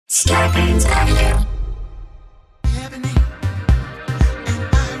Scarpins Avenue.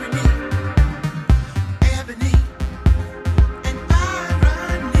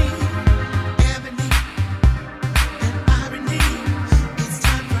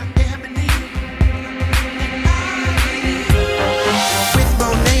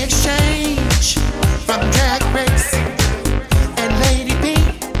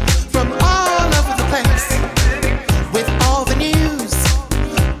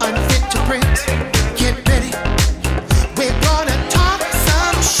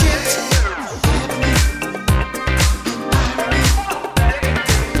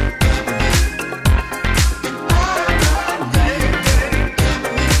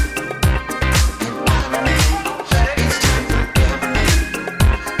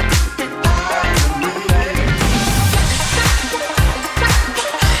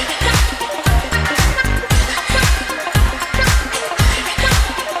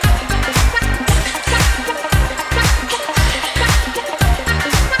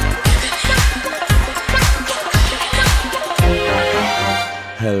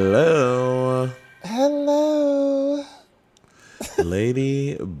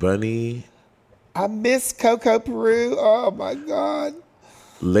 Lady Bunny. I miss Coco Peru. Oh my God.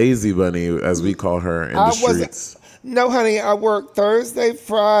 Lazy Bunny, as we call her in the streets. No, honey, I work Thursday,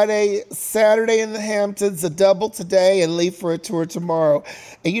 Friday, Saturday in the Hamptons, a double today, and leave for a tour tomorrow.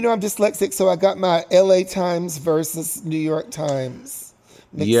 And you know I'm dyslexic, so I got my LA Times versus New York Times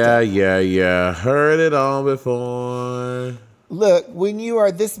mixed up. Yeah. Heard it all before. Look, when you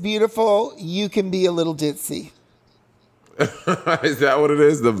are this beautiful, you can be a little ditzy. Is that what it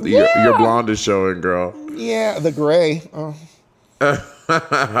is? Your blonde is showing, girl. Yeah, the gray. Oh.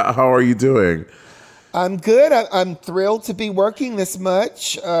 How are you doing? I'm good. I'm thrilled to be working this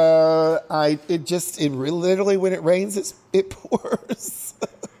much. Literally when it rains, it pours.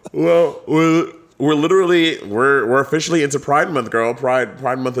 Well, we're officially into Pride Month, girl.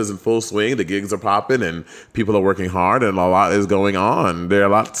 Pride Month is in full swing. The gigs are popping, and people are working hard, and a lot is going on. There are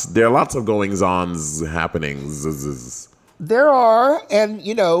lots of goings-ons happenings. There are, and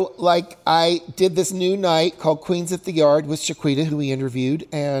like I did this new night called Queens at the Yard with Shaquita, who we interviewed,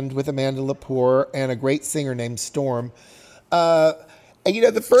 and with Amanda Lepore and a great singer named Storm. And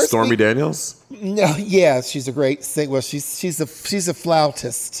the first Stormy Daniels? No, yeah, she's a great singer. Well, she's a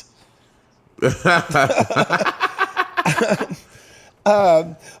flautist. After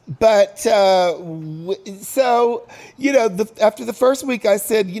the first week, I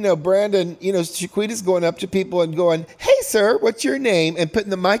said, Brandon, Shaquita's going up to people and going, "Hey, sir, what's your name?" and putting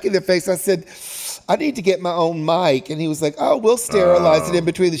the mic in their face. I said, "I need to get my own mic," and he was like, "Oh, we'll sterilize it in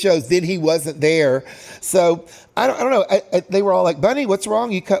between the shows." Then he wasn't there, so I don't know. They were all like, "Bunny, what's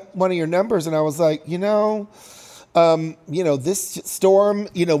wrong? You cut one of your numbers," and I was like, this Storm,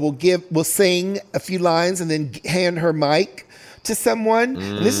 will sing a few lines and then hand her mic to someone.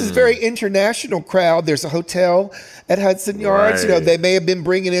 And this is a very international crowd. There's a hotel at Hudson Yards. Right. They may have been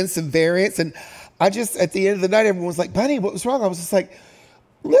bringing in some variants. And I just, at the end of the night, everyone was like, "Bunny, what was wrong?" I was just like,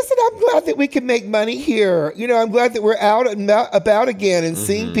 "Listen, I'm glad that we can make money here. I'm glad that we're out and about again and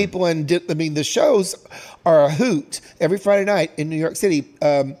seeing people." And the shows are a hoot every Friday night in New York City.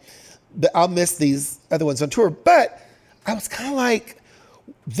 But I'll miss these other ones on tour. But I was kind of like,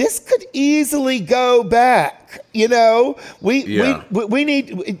 this could easily go back. We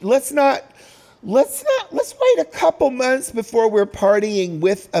need, let's wait a couple months before we're partying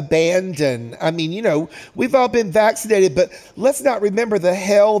with abandon. I mean, we've all been vaccinated, but let's not remember the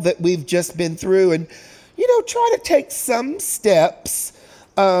hell that we've just been through and, try to take some steps.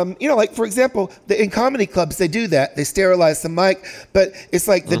 Like, for example, in comedy clubs, they do that. They sterilize the mic, but it's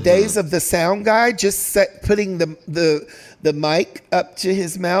like the days of the sound guy just putting the mic up to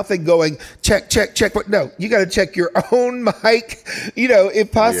his mouth and going, check. What? No, you got to check your own mic.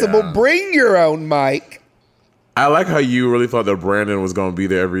 If possible, bring your own mic. I like how you really thought that Brandon was going to be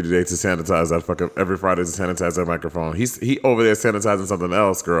there every day to sanitize that every Friday to sanitize that microphone. He over there sanitizing something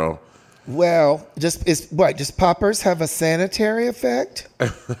else, girl. Well, just poppers have a sanitary effect?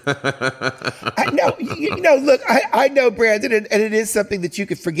 Look, I know, Brandon, and it is something that you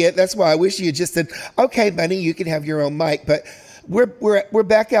could forget. That's why I wish you had just said, "Okay, Bunny, you can have your own mic." But we're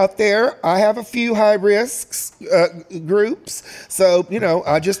back out there. I have a few high risks groups, so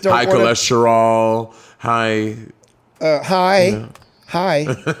I just don't high wanna, cholesterol, high,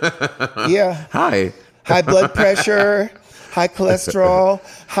 yeah, high blood pressure. High cholesterol,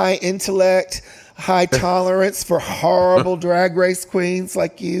 high intellect, high tolerance for horrible drag race queens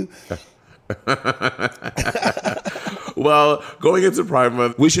like you. Well, going into Pride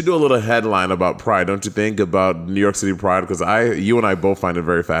Month, we should do a little headline about Pride, don't you think? About New York City Pride, because you and I both find it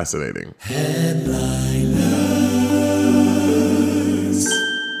very fascinating.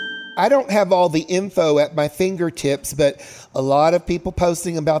 I don't have all the info at my fingertips, but a lot of people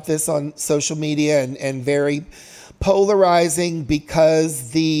posting about this on social media and very polarizing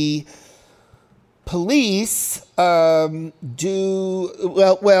because the police some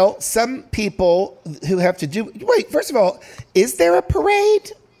people who have to do. Wait, first of all, is there a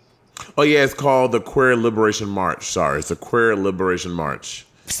parade? Oh yeah, it's called the Queer Liberation March. Sorry, it's the Queer Liberation March.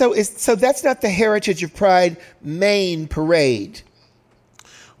 So that's not the Heritage of Pride main parade.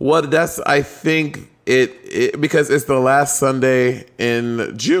 Well, I think it because it's the last Sunday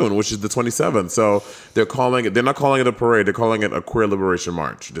in June, which is the 27th. So they're not calling it a parade. They're calling it a Queer Liberation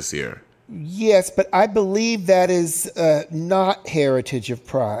March this year. Yes, but I believe that is not Heritage of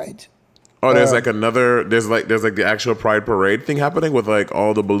Pride. Oh, there's like the actual Pride parade thing happening with like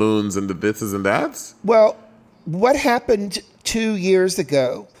all the balloons and the thises and that's? Well, what happened 2 years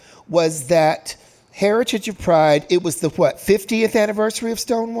ago was that Heritage of Pride, it was the 50th anniversary of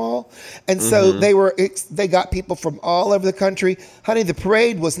Stonewall? And so they got people from all over the country. Honey, the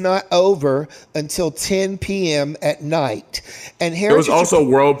parade was not over until 10 p.m. at night. And It was also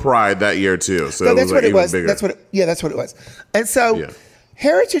World Pride that year too. So that's what it was. Bigger. That's what it was. And so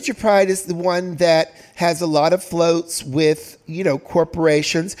Heritage of Pride is the one that has a lot of floats with,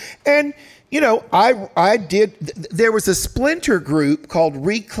 corporations. And there was a splinter group called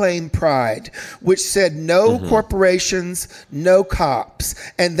Reclaim Pride, which said no corporations, no cops.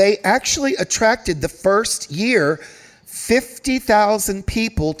 And they actually attracted the first year 50,000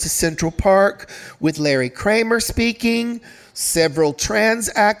 people to Central Park with Larry Kramer speaking, several trans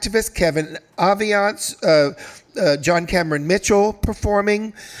activists, Kevin Aviance, John Cameron Mitchell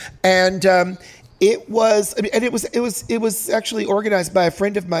performing. And it was actually organized by a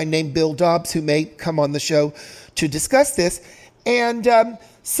friend of mine named Bill Dobbs, who may come on the show to discuss this. And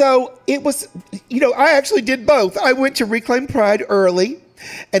so it was, I actually did both. I went to Reclaim Pride early,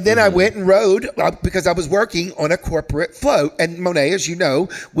 and then I went and rode because I was working on a corporate float. And Monet, as you know,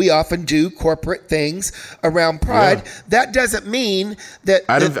 we often do corporate things around Pride. Yeah. That doesn't mean that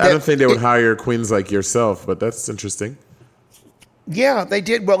I don't think they would hire queens like yourself, but that's interesting. Yeah, they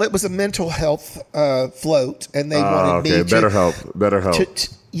did. Well, it was a mental health float, and they wanted me to better help.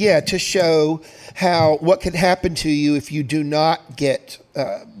 To show what can happen to you if you do not get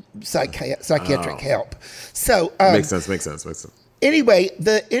psychiatric help. So makes sense. Anyway,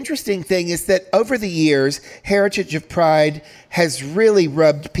 the interesting thing is that over the years, Heritage of Pride has really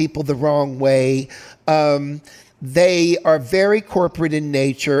rubbed people the wrong way. They are very corporate in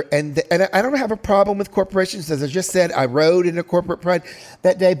nature, and I don't have a problem with corporations. As I just said, I rode in a corporate pride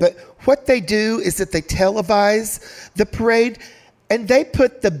that day. But what they do is that they televise the parade, and they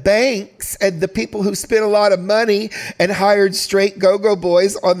put the banks and the people who spent a lot of money and hired straight go-go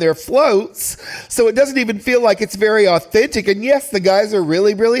boys on their floats. So it doesn't even feel like it's very authentic. And yes, the guys are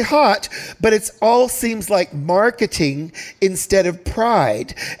really, really hot, but it all seems like marketing instead of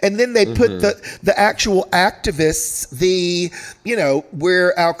pride. And then they put the actual activists,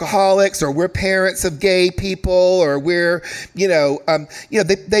 we're alcoholics, or we're parents of gay people, or we're,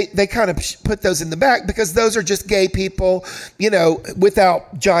 they kind of put those in the back because those are just gay people,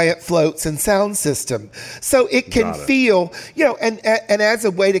 without giant floats and sound system. So it can feel, and as a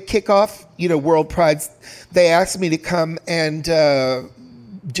way to kick off, World Prides, they asked me to come and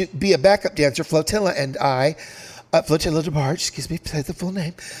be a backup dancer, Flotilla and I, Flotilla DeBarge, excuse me, say the full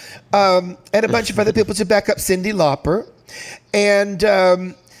name, and a bunch of other people to back up Cyndi Lauper.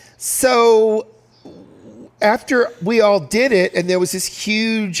 And so after we all did it and there was this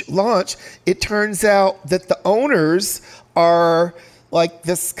huge launch, it turns out that the owners are like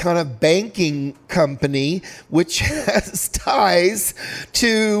this kind of banking company, which has ties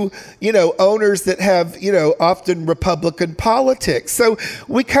to, owners that have, often Republican politics. So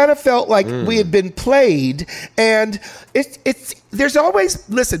we kind of felt like we had been played. And there's always,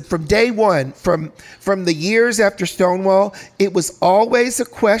 listen, from day one, from the years after Stonewall, it was always a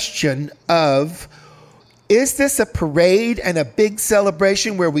question of, is this a parade and a big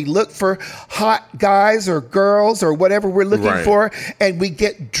celebration where we look for hot guys or girls or whatever we're looking for, and we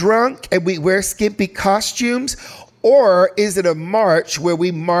get drunk and we wear skimpy costumes? Or is it a march where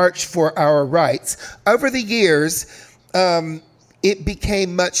we march for our rights? Over the years, it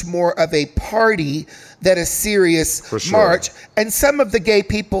became much more of a party than a serious march. And some of the gay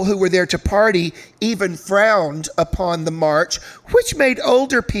people who were there to party even frowned upon the march, which made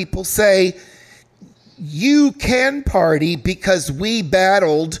older people say, you can party because we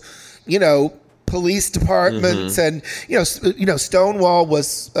battled, police departments, and Stonewall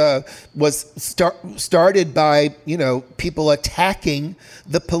was started by people attacking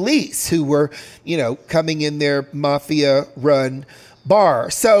the police who were coming in their mafia-run bar.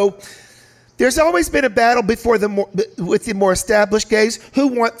 So there's always been a battle with the more established gays who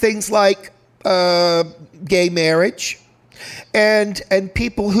want things like gay marriage, and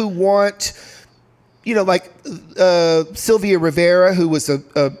people who want, like Sylvia Rivera, who was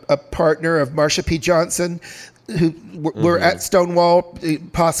a partner of Marsha P. Johnson, who were at Stonewall.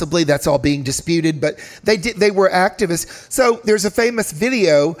 Possibly that's all being disputed, but they were activists. So there's a famous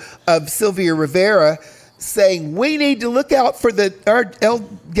video of Sylvia Rivera saying, we need to look out for our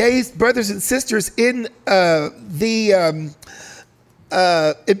gay brothers and sisters in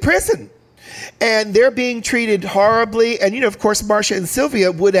prison. And they're being treated horribly. And, of course, Marsha and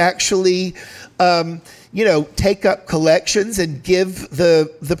Sylvia would actually, take up collections and give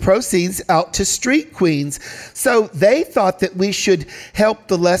the proceeds out to street queens. So they thought that we should help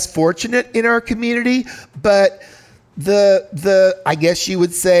the less fortunate in our community. But the I guess you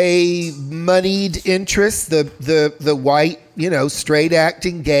would say moneyed interests, the white, straight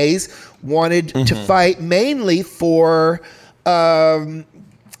acting gays wanted to fight mainly for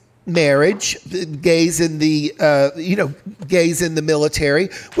marriage, gays in the military,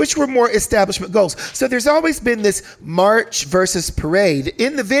 which were more establishment goals. So there's always been this march versus parade.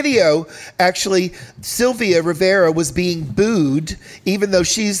 In the video, actually, Sylvia Rivera was being booed, even though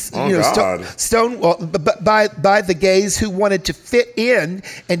she's Stonewall, by the gays who wanted to fit in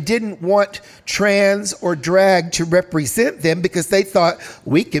and didn't want trans or drag to represent them because they thought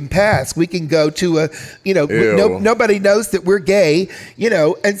we can pass, we can go to nobody knows that we're gay,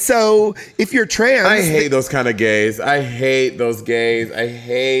 and so if you're trans, I hate those kind of gays. I hate those gays. I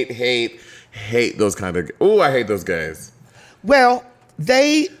hate those kind of. I hate those gays. Well,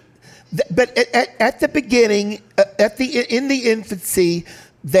 but at the beginning, in the infancy,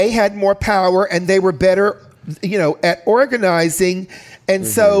 they had more power and they were better, at organizing. And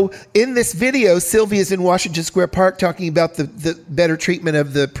so in this video, Sylvia's in Washington Square Park talking about the better treatment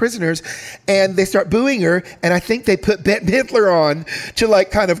of the prisoners, and they start booing her. And I think they put Bette Midler on to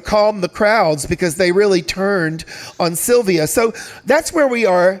kind of calm the crowds because they really turned on Sylvia. So that's where we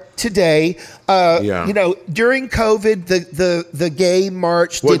are today. During COVID, the gay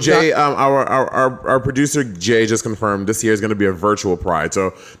march. Well, Jay, our producer Jay just confirmed this year is going to be a virtual Pride.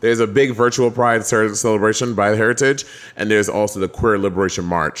 So there's a big virtual Pride celebration by Heritage, and there's also the Queer Liberation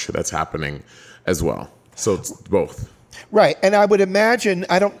March that's happening as well. So it's both. Right, and I would imagine,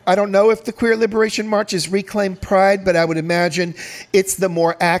 I don't know if the Queer Liberation March is Reclaim Pride, but I would imagine it's the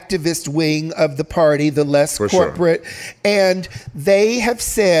more activist wing of the party, the less corporate. Sure. And they have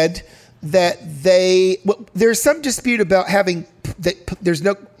said that there's some dispute about there's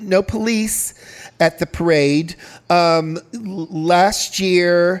no police at the parade. Last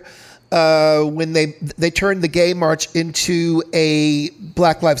year, when they turned the gay march into a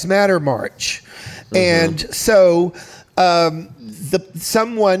Black Lives Matter march, and so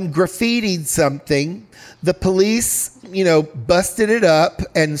someone graffitied something. The police, busted it up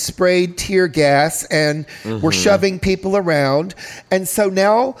and sprayed tear gas and were shoving people around. And so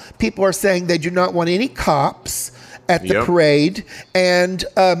now people are saying they do not want any cops at the parade. And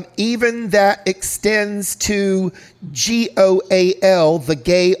even that extends to GOAL, the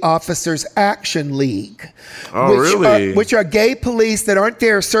Gay Officers Action League. Which are gay police that aren't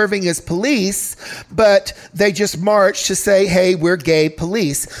there serving as police, but they just march to say, hey, we're gay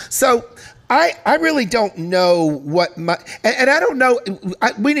police. So I really don't know what and I don't know,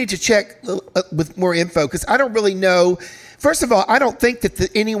 we need to check with more info because I don't really know. First of all, I don't think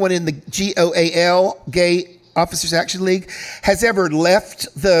that anyone in the GOAL, Gay Officers Action League, has ever left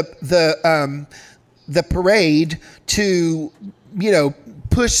the parade to,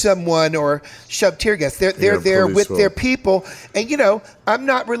 push someone or shove tear gas. They're there with their people. And, I'm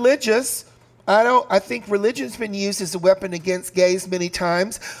not religious. I think religion's been used as a weapon against gays many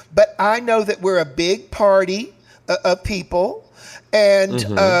times, but I know that we're a big party of people. And,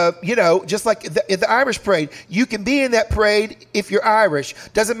 just like the Irish parade, you can be in that parade if you're Irish.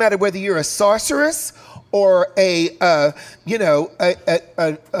 Doesn't matter whether you're a sorceress or a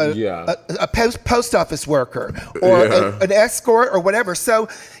post office worker or an escort or whatever. So,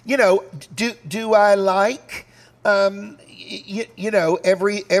 do I like, every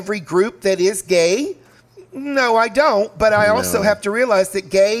group that is gay? No, I don't. But I also have to realize that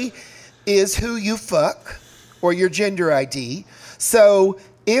gay is who you fuck or your gender ID. So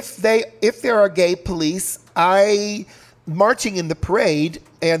if there are gay police, marching in the parade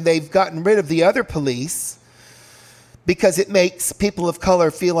and they've gotten rid of the other police because it makes people of color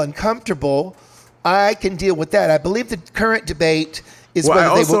feel uncomfortable, I can deal with that. I believe the current debate is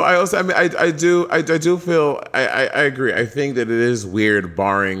Well, whether I do feel, I agree. I think that it is weird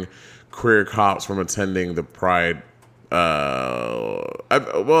barring queer cops from attending the Pride. Well,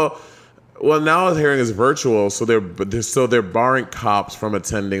 now the hearing is virtual, so they're barring cops from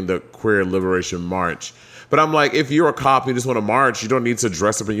attending the Queer Liberation March. But I'm like, if you're a cop and you just want to march, you don't need to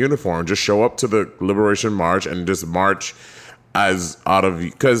dress up in uniform. Just show up to the Liberation March and just march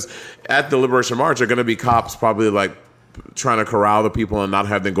because at the Liberation March, there are going to be cops probably like trying to corral the people and not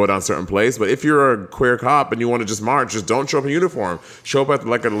have them go down a certain place. But if you're a queer cop and you want to just march, just don't show up in uniform. Show up at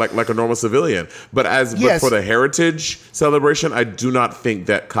like a normal civilian. But but for the heritage celebration, I do not think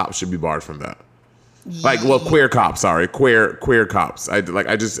that cops should be barred from that. Queer cops. Sorry, queer cops. I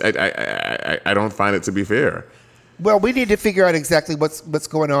don't find it to be fair. Well, we need to figure out exactly what's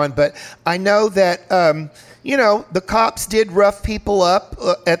going on, but I know that the cops did rough people up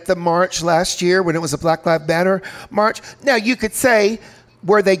at the march last year when it was a Black Lives Matter march. Now, you could say,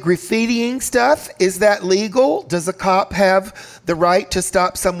 were they graffitiing stuff? Is that legal? Does a cop have the right to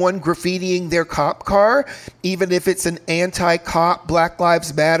stop someone graffitiing their cop car, even if it's an anti-cop Black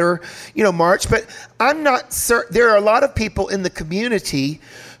Lives Matter, march? But I'm not certain. There are a lot of people in the community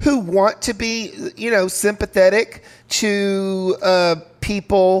who want to be, sympathetic to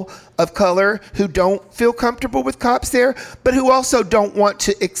people of color who don't feel comfortable with cops there, but who also don't want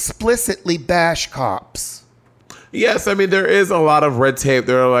to explicitly bash cops. Yes, I mean, there is a lot of red tape.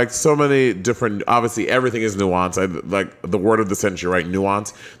 There are like so many different, obviously everything is nuance. Like the word of the century, right?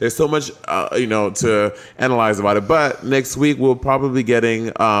 Nuance. There's so much, to analyze about it. But next week we'll probably be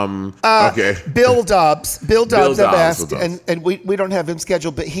getting, Bill Dobbs. Bill Dobbs, I've asked, and we don't have him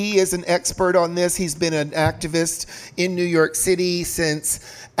scheduled, but he is an expert on this. He's been an activist in New York City since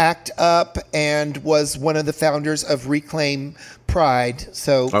ACT UP and was one of the founders of Reclaim Pride.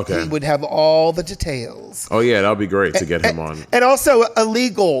 So he would have all the details. Oh yeah, that'll be great to get him on. And also a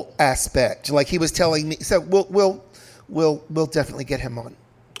legal aspect, like he was telling me. So we'll definitely get him on.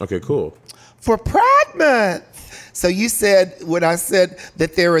 Okay, cool. For Pride Month. So you said, when I said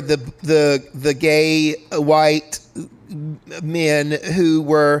that there were the gay white men who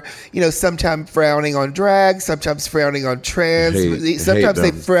were, sometimes frowning on drag, sometimes frowning on trans, sometimes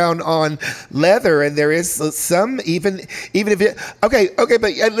they frown on leather, and there is some even if it okay,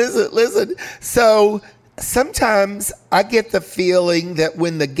 but listen. So sometimes I get the feeling that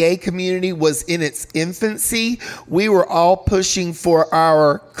when the gay community was in its infancy, we were all pushing for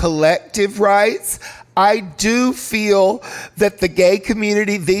our collective rights. I do feel that the gay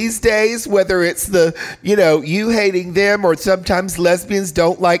community these days, whether it's you hating them, or sometimes lesbians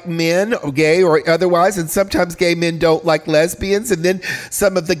don't like men, or gay or otherwise, and sometimes gay men don't like lesbians, and then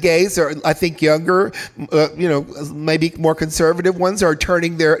some of the gays are, I think, younger, maybe more conservative ones are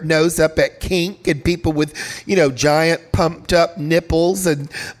turning their nose up at kink and people with, giant pumped up nipples and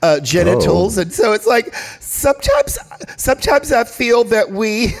genitals, and so it's like sometimes I feel that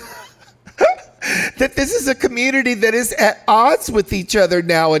we. That this is a community that is at odds with each other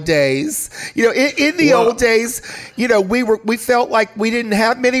nowadays. In the old days, we felt like we didn't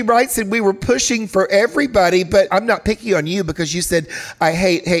have many rights and we were pushing for everybody. But I'm not picking on you because you said I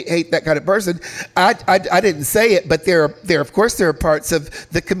hate that kind of person. I didn't say it, but there are parts of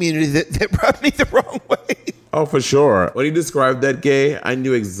the community that rub me the wrong way. Oh, for sure. When he described that gay, I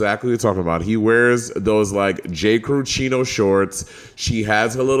knew exactly what you're talking about. He wears those like J. Crew chino shorts. She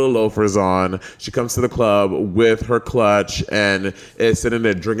has her little loafers on. She comes to the club with her clutch and is sitting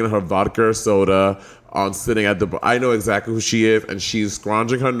there drinking her vodka or soda sitting at the bar. I know exactly who she is, and she's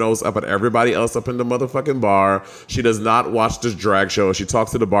scrounging her nose up at everybody else up in the motherfucking bar. She does not watch this drag show. She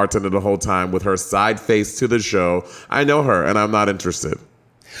talks to the bartender the whole time with her side face to the show. I know her, and I'm not interested.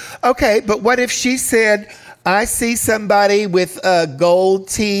 Okay, but what if she said, I see somebody with gold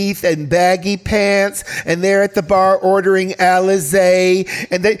teeth and baggy pants, and they're at the bar ordering Alizé,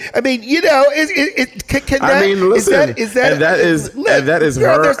 and they, I mean, listen, that is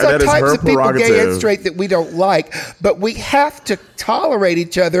her. There's some types of people, prerogative. Gay and straight, that we don't like, but we have to tolerate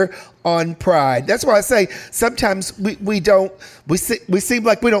each other on Pride. That's why I say sometimes we seem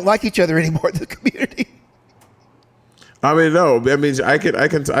like we don't like each other anymore in the community. I mean, no. I mean, I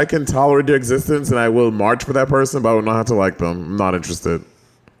can tolerate their existence, and I will march for that person, but I will not have to like them. I'm not interested.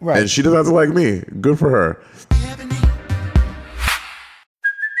 Right. And she doesn't have to like me. Good for her.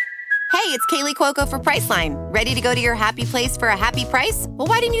 Hey, it's Kaylee Cuoco for Priceline. Ready to go to your happy place for a happy price? Well,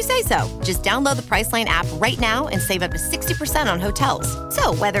 why didn't you say so? Just download the Priceline app right now and save up to 60% on hotels.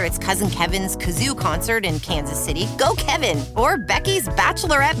 So whether it's Cousin Kevin's Kazoo Concert in Kansas City, go Kevin, or Becky's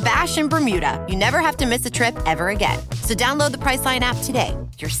Bachelorette Bash in Bermuda, you never have to miss a trip ever again. So download the Priceline app today.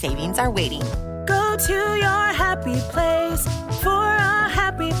 Your savings are waiting. Go to your happy place for a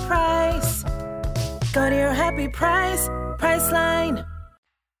happy price. Go to your happy price, Priceline.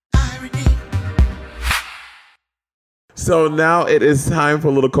 So now it is time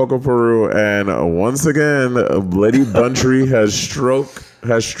for Little Coco Peru, and once again, Lady Buntree has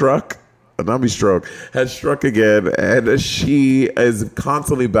struck again, and she is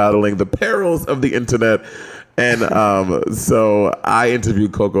constantly battling the perils of the internet. And so I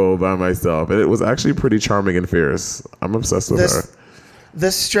interviewed Coco by myself, and it was actually pretty charming and fierce. I'm obsessed with her. The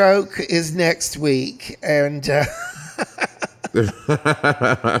stroke is next week, and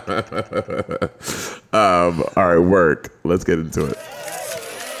all right, work. Let's get into it.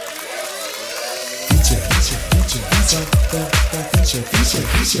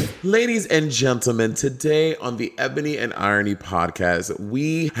 Ladies and gentlemen, today on the Ebony and Irony podcast,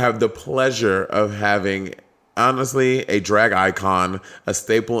 we have the pleasure of having, honestly, a drag icon, a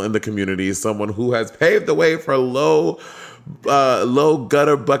staple in the community, someone who has paved the way for low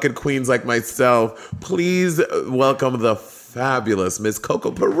gutter bucket queens like myself. Please welcome the fabulous Miss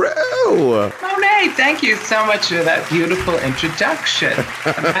Coco Peru. Monet, thank you so much for that beautiful introduction.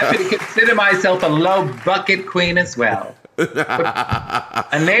 I'm happy to consider myself a low bucket queen as well.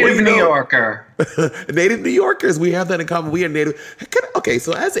 A native New Yorker. Native New Yorkers, we have that in common. We are native. Okay,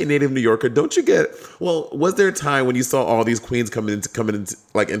 so as a native New Yorker, don't you get? Well, was there a time when you saw all these queens coming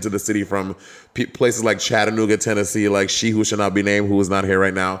into the city from places like Chattanooga, Tennessee, like She Who Shall Not Be Named, who is not here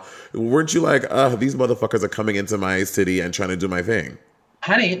right now? Weren't you like, these motherfuckers are coming into my city and trying to do my thing?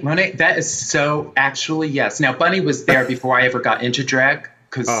 Honey, Monet, that is so actually yes. Now, Bunny was there before I ever got into drag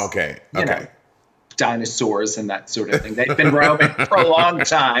because, you know, dinosaurs and that sort of thing. They've been roaming for a long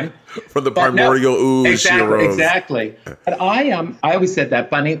time. From the primordial ooze, she arose. Exactly. And I always said that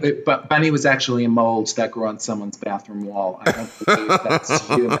Bunny was actually a mold that grew on someone's bathroom wall. I don't believe that's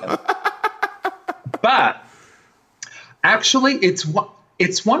human. But actually, it's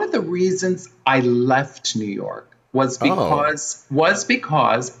one of the reasons I left New York was because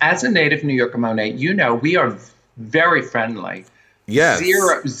as a native New Yorker, Monet, you know, we are very friendly. Yes.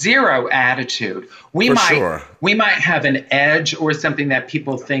 Zero attitude. We might have an edge or something that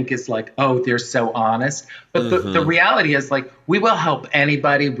people think is like, oh, they're so honest. But the reality is, like, we will help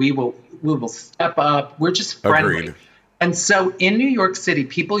anybody. We will step up. We're just friendly. Agreed. And so in New York City,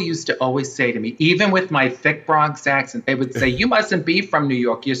 people used to always say to me, even with my thick Bronx accent, they would say, you mustn't be from New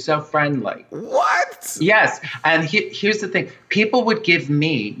York. You're so friendly. What? Yes. And here's the thing. People would give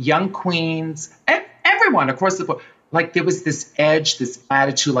me, young queens, and everyone across the board, like there was this edge, this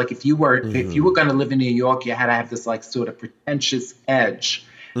attitude, like if you were going to live in New York, you had to have this like sort of pretentious edge.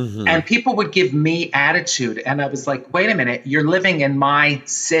 Mm-hmm. And people would give me attitude. And I was like, wait a minute, you're living in my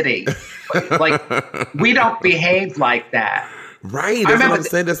city. Like, we don't behave like that. Right. That's what I'm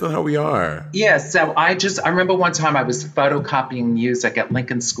saying. That's not how we are. Yeah. So I remember one time I was photocopying music at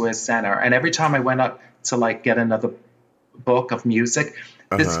Lincoln Square Center. And every time I went up to like get another book of music,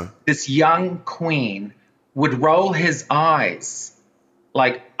 this young queen would roll his eyes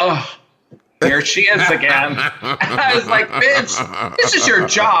like, oh, here she is again. I was like, bitch, this is your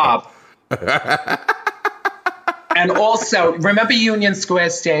job. And also, remember Union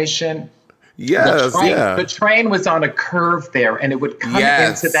Square Station? Yes, The train was on a curve there, and it would come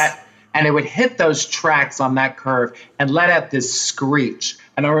into that, and it would hit those tracks on that curve and let out this screech.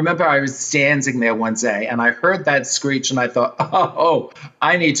 And I remember I was standing there one day, and I heard that screech, and I thought, oh,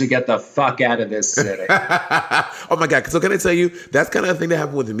 I need to get the fuck out of this city. Oh, my God. So can I tell you, that's kind of the thing that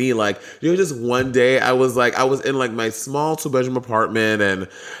happened with me. Like, just one day, I was in, like, my small 2-bedroom apartment,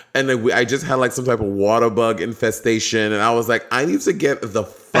 and I just had, like, some type of water bug infestation, and I was like, I need to get the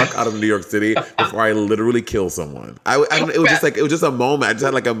fuck out of New York City before I literally kill someone. It was just a moment. I just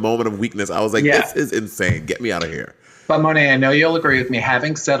had, like, a moment of weakness. I was like, this is insane. Get me out of here. But Monet, I know you'll agree with me.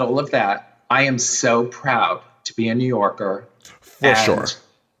 Having said all of that, I am so proud to be a New Yorker. For sure.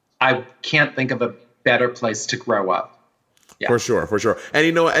 I can't think of a better place to grow up. Yeah. For sure. And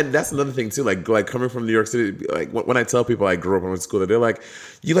you know, and that's another thing too, like coming from New York City, like when I tell people I grew up and went to school there, they're like,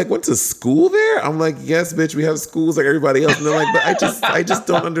 you like went to school there? I'm like, yes, bitch, we have schools like everybody else. And they're like, but I just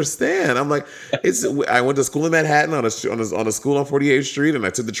don't understand. I'm like, I went to school in Manhattan on a school on 48th Street, and I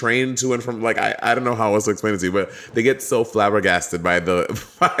took the train to and from, like, I don't know how else to explain it to you, but they get so flabbergasted by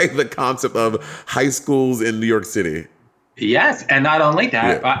the concept of high schools in New York City. Yes, and not only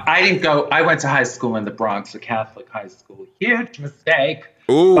that, I went to high school in the Bronx, a Catholic high school. Huge mistake.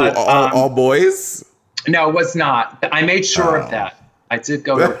 Ooh, but, all boys? No, it was not. I made sure of that. I did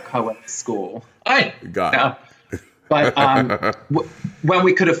go to a co-ed school. Got it. But when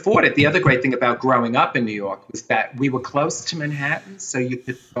we could afford it, the other great thing about growing up in New York was that we were close to Manhattan, so you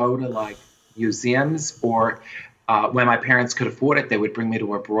could go to like museums, or when my parents could afford it, they would bring me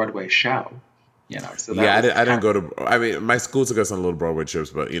to a Broadway show. You know, so that I didn't go to. I mean, my school took us on little Broadway trips,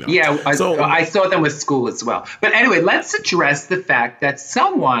 but you know. Yeah, I saw them with school as well. But anyway, let's address the fact that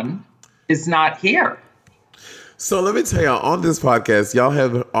someone is not here. So let me tell y'all, on this podcast, y'all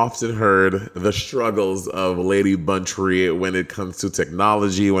have often heard the struggles of Lady Buntree when it comes to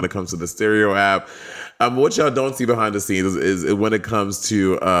technology, when it comes to the stereo app. What y'all don't see behind the scenes is when it comes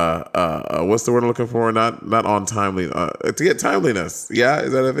to what's the word I'm looking for? Not on timely to get timeliness. Yeah,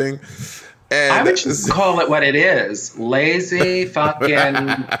 is that a thing? And I would just call it what it is. Lazy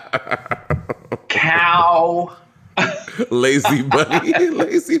fucking cow. Lazy bunny.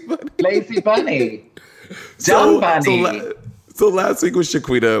 Lazy bunny. Lazy bunny. Dumb bunny. So last week with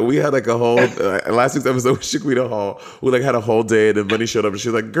Shaquita, we had like a whole last week's episode with Shaquita Hall. We like had a whole day, and then Bunny showed up, and she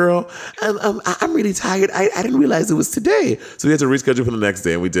was like, "Girl, I'm really tired. I didn't realize it was today." So we had to reschedule for the next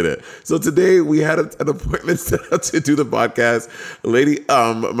day, and we did it. So today we had an appointment set up to do the podcast.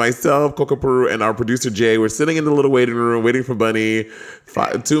 Myself, Coco Peru, and our producer Jay were sitting in the little waiting room waiting for Bunny.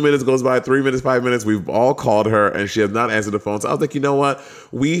 2 minutes goes by, 3 minutes, 5 minutes. We've all called her, and she has not answered the phone. So I was like, you know what?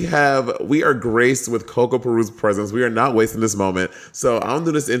 We are graced with Coco Peru's presence. We are not wasting this moment. So I'm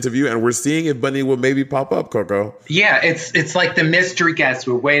doing this interview, and we're seeing if Bunny will maybe pop up, Coco. Yeah, it's like the mystery guest.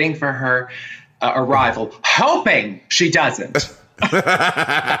 We're waiting for her arrival, hoping she doesn't.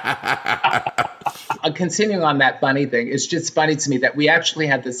 Continuing on that Bunny thing, it's just funny to me that we actually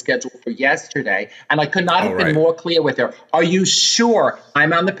had this scheduled for yesterday, and I could not have been more clear with her. Are you sure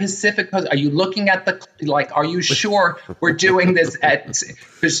I'm on the Pacific Coast? Are you looking at are you sure we're doing this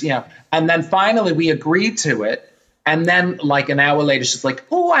because, you know, and then finally we agreed to it. And then, like, an hour later, she's like,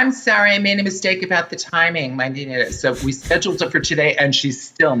 "Oh, I'm sorry. I made a mistake about the timing." So we scheduled her for today, and she's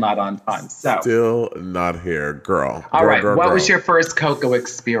still not on time. So still not here, girl. All right. What was your first Coco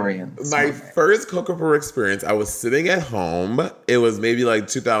experience? My first Coco Peru experience, I was sitting at home. It was maybe like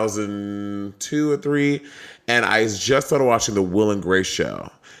 2002 or 3, and I just started watching the Will and Grace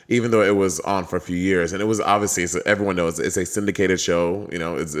show, even though it was on for a few years. And it was obviously, so everyone knows, it's a syndicated show. You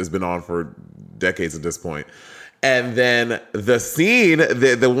know, it's been on for decades at this point. And then the scene,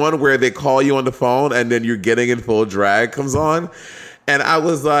 the one where they call you on the phone and then you're getting in full drag comes on. And I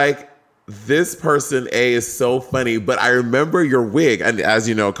was like, this person, is so funny. But I remember your wig. And as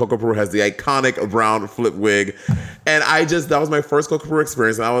you know, Coco Peru has the iconic brown flip wig. And that was my first Coco Peru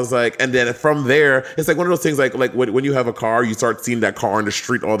experience. And I was like, and then from there, it's like one of those things like when you have a car, you start seeing that car on the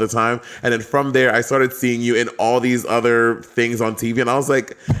street all the time. And then from there, I started seeing you in all these other things on TV. And I was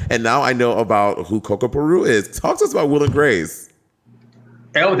like, and now I know about who Coco Peru is. Talk to us about Will and Grace.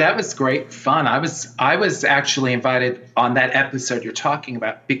 Oh, that was great fun. I was actually invited on that episode you're talking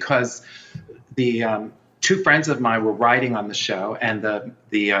about because the two friends of mine were writing on the show, and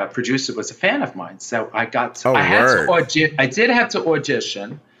the producer was a fan of mine. So I got to, I did have to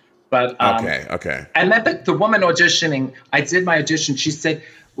audition, but okay. And then the woman auditioning, I did my audition. She said,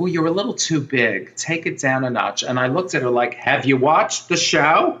 "Oh, you're a little too big. Take it down a notch." And I looked at her like, "Have you watched the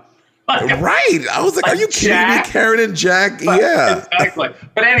show?" Right. I was like, are you kidding Jack? me? Karen and Jack? Yeah. Exactly.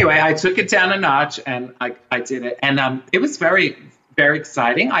 But anyway, I took it down a notch, and I did it. And it was very, very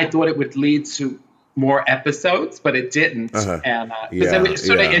exciting. I thought it would lead to more episodes, but it didn't. And because it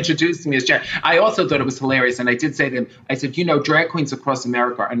sort of introduced me as Jack. I also thought it was hilarious. And I did say to him, I said, you know, drag queens across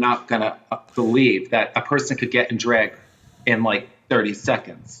America are not going to believe that a person could get in drag in like 30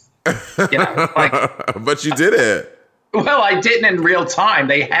 seconds. You know, but you did it. Well, I didn't in real time.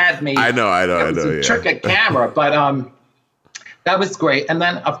 They had me. I know. It was a trick at camera, but that was great. And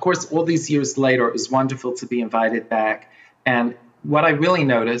then, of course, all these years later, it was wonderful to be invited back. And what I really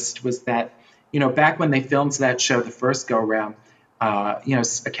noticed was that, you know, back when they filmed that show the first go round, you know,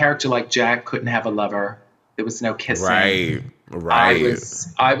 a character like Jack couldn't have a lover. There was no kissing. Right.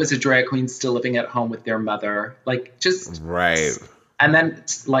 I was a drag queen still living at home with their mother. Like, just right. And then,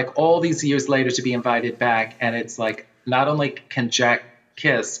 like, all these years later to be invited back, and it's like, not only can Jack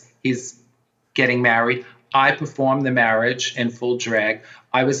kiss, he's getting married. I performed the marriage in full drag.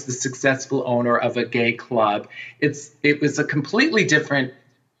 I was the successful owner of a gay club. It was a completely different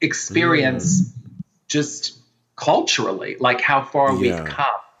experience, just culturally, like how far we've come.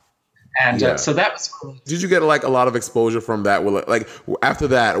 And so that was cool. Did you get like a lot of exposure from that? Like after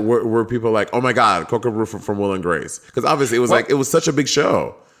that, were people like, "Oh my God, Coco Peru from Will and Grace"? Because obviously it was it was such a big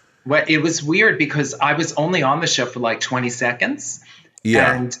show. Well, it was weird because I was only on the show for like 20 seconds.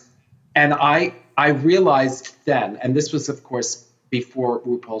 Yeah. And I realized then, and this was, of course, before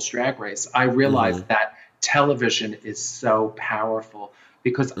RuPaul's Drag Race, I realized that television is so powerful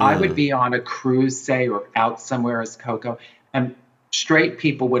because I would be on a cruise, say, or out somewhere as Coco, and straight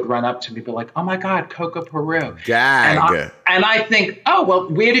people would run up to me and be like, "Oh my God, Coco Peru." Gag. And I think, "Oh, well,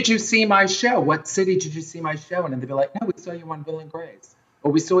 where did you see my show? What city did you see my show?" And then they'd be like, "No, we saw you on Will and Grace.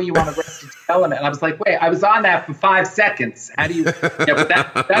 Or we saw you on Arrested Development." And I was like, "Wait, I was on that for 5 seconds. How do you?"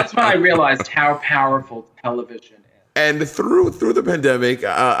 Yeah, but that's when I realized how powerful television is. And through the pandemic,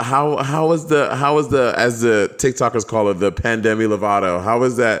 how was the as the TikTokers call it, the pandemic Lovato? How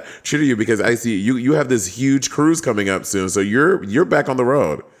was that treated you? Because I see you have this huge cruise coming up soon, so you're back on the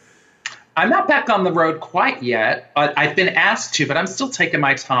road. I'm not back on the road quite yet. I've been asked to, but I'm still taking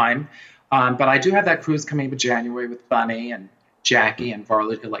my time. But I do have that cruise coming up in January with Bunny and Jackie and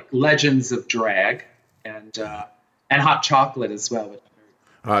Varley, like legends of drag, and Hot Chocolate as well.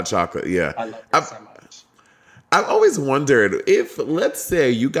 Hot Chocolate, yeah. I love that so much. I've always wondered if, let's say,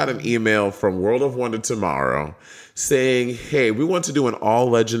 you got an email from World of Wonder tomorrow saying, "Hey, we want to do an All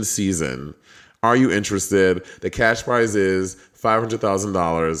Legends season. Are you interested? The cash prize is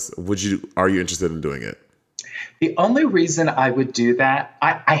 $500,000. Are you interested in doing it?" The only reason I would do that,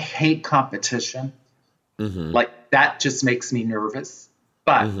 I hate competition. Mm-hmm. Like, that just makes me nervous.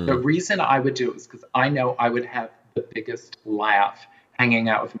 But the reason I would do it is because I know I would have the biggest laugh hanging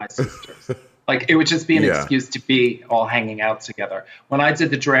out with my sisters. Like, it would just be an excuse to be all hanging out together. When I did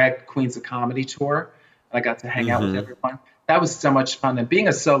the Drag Queens of Comedy tour, and I got to hang out with everyone, that was so much fun. And being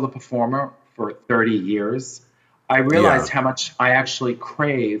a solo performer for 30 years, I realized how much I actually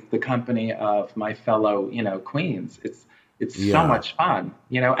crave the company of my fellow, queens. It's so much fun,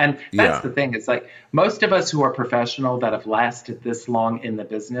 and that's the thing. It's like, most of us who are professional that have lasted this long in the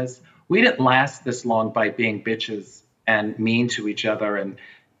business, we didn't last this long by being bitches and mean to each other and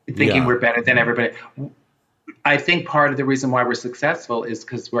thinking we're better than everybody. I think part of the reason why we're successful is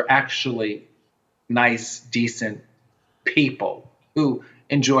because we're actually nice, decent people who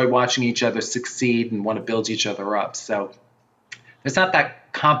enjoy watching each other succeed and want to build each other up. So there's not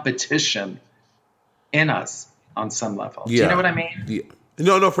that competition in us on some level. Do you know what I mean? Yeah.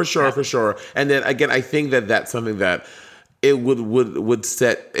 No, for sure. And then again, I think that that's something that it would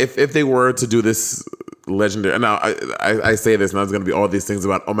set, if they were to do this legendary. Now I say this, and I was going to be all these things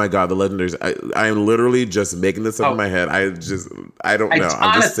about, oh my God, the legendaries. I am literally just making this up in my head. I don't know.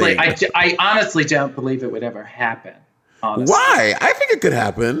 I'm just saying. I honestly don't believe it would ever happen. Honestly. Why? I think it could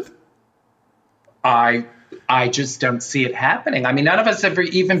happen. I just don't see it happening. I mean, none of us have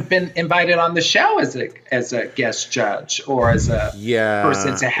even been invited on the show as a guest judge or as a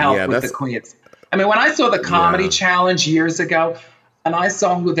person to help with the queens. I mean, when I saw the comedy challenge years ago, and I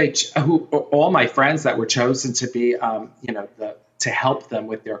saw who all my friends that were chosen to be, to help them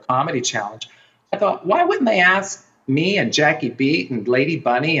with their comedy challenge, I thought, why wouldn't they ask me and Jackie Beat and Lady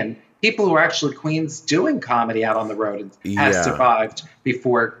Bunny and people who are actually queens doing comedy out on the road and have survived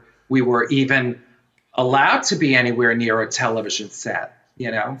before we were even allowed to be anywhere near a television set,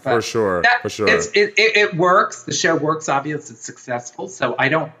 But for sure. It works. The show works. Obviously, it's successful. So I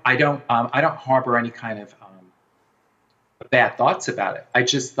don't harbor any kind of bad thoughts about it. I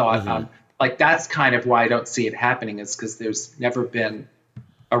just thought, that's kind of why I don't see it happening, is because there's never been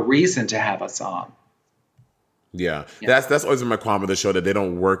a reason to have us on. Yeah. That's always been my qualm with the show, that they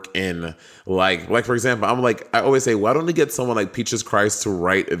don't work in like for example, I always say, why don't they get someone like Peaches Christ to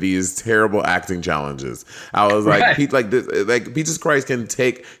write these terrible acting challenges? I was like, Peaches Christ can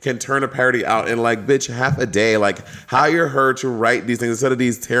turn a parody out in bitch, half a day. Like, hire her to write these things instead of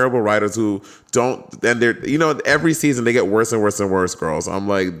these terrible writers who don't, and they're, every season they get worse and worse and worse, girls. I'm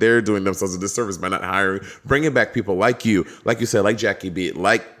like, they're doing themselves a disservice by not bringing back people like you said, like Jackie Beat,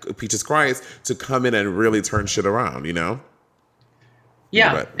 like Peaches Christ, to come in and really turn shit around,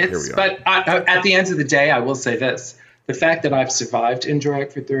 Yeah, but at the end of the day, I will say this. The fact that I've survived in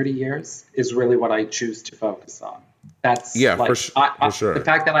drag for 30 years is really what I choose to focus on. That's for sure. The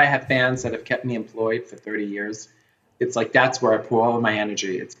fact that I have fans that have kept me employed for 30 years, it's like, that's where I pour all of my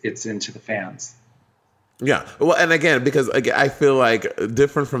energy. It's into the fans. Yeah. Well, and again, because I feel like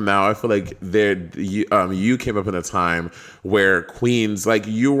different from now, I feel like you came up in a time where queens,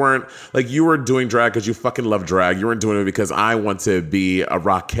 you were doing drag because you fucking love drag. You weren't doing it because I want to be a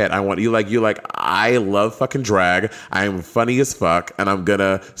rockette. I love fucking drag. I am funny as fuck, and I'm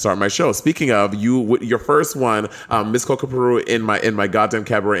gonna start my show. Speaking of, your first one, Miss Coco Peru in my goddamn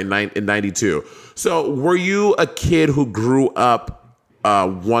cabaret in 92. So were you a kid who grew up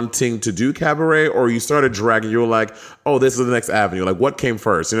wanting to do cabaret, or you started drag and you were like, oh, this is the next avenue? Like, what came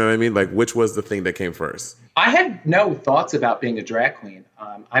first? You know what I mean? Like, which was the thing that came first? I had no thoughts about being a drag queen.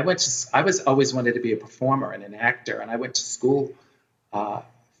 I was always wanted to be a performer and an actor, and I went to school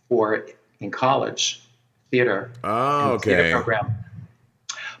in college, theater. Oh, okay. Theater program.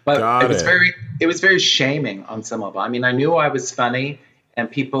 But it was very shaming on some level. I mean, I knew I was funny, and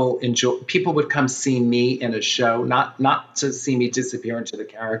people would come see me in a show, not to see me disappear into the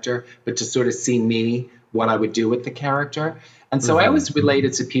character, but to sort of see me, what I would do with the character. And so I always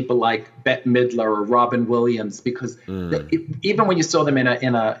related to people like Bette Midler or Robin Williams, because even when you saw them in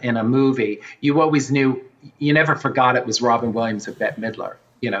a movie, you always knew, you never forgot it was Robin Williams or Bette Midler.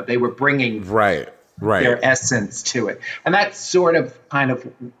 You know, they were bringing their essence to it. And that's sort of kind of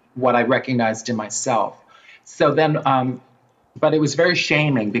what I recognized in myself. So then, but it was very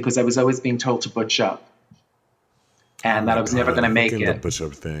shaming because I was always being told to butch up and that I was never going to make it. The butch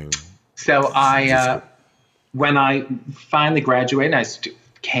up thing. So when I finally graduated, I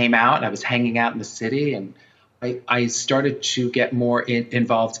came out and I was hanging out in the city, and I started to get more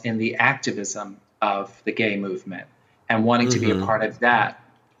involved in the activism of the gay movement and wanting to be a part of that.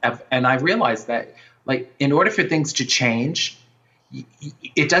 And I realized that, like, in order for things to change,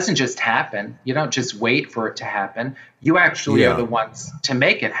 it doesn't just happen. You don't just wait for it to happen. You actually are the ones to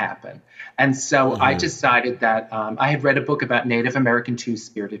make it happen. And so I decided that I had read a book about Native American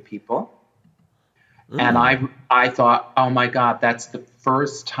two-spirited people. And I thought, oh my God, that's the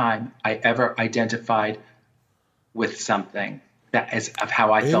first time I ever identified with something that is of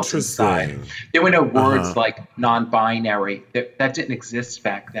how I felt inside. There were no words like non-binary. That didn't exist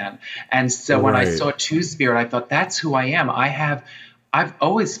back then. And so when I saw two-spirit, I thought, that's who I am. I've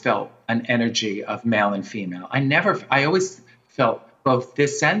always felt an energy of male and female. I always felt both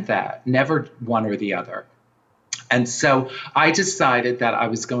this and that, never one or the other. And so I decided that I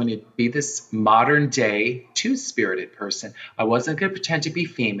was going to be this modern day two-spirited person. I wasn't going to pretend to be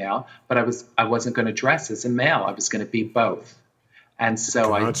female, but I wasn't going to dress as a male. I was going to be both. And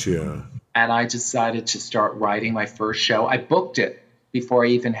so I decided to start writing my first show. I booked it before I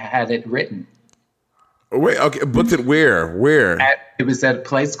even had it written. Wait, okay, booked it where? It was at a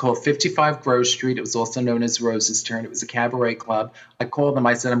place called 55 Grove Street. It was also known as Rose's Turn. It was a cabaret club. I called them.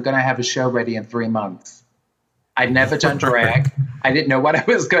 I said, I'm going to have a show ready in 3 months. I'd never done drag. I didn't know what I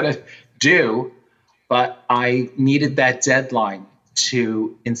was going to do, but I needed that deadline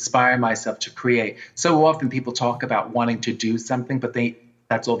to inspire myself to create. So often people talk about wanting to do something, but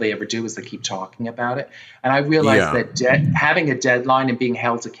that's all they ever do is they keep talking about it. And I realized that having a deadline and being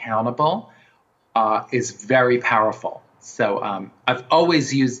held accountable is very powerful. So I've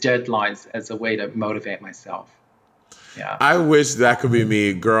always used deadlines as a way to motivate myself. Yeah. I wish that could be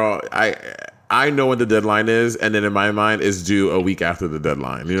me, girl. I know when the deadline is, and then in my mind, it's due a week after the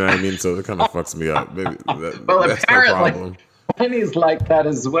deadline. You know what I mean? So it kind of fucks me up. Maybe that's apparently, Penny's like that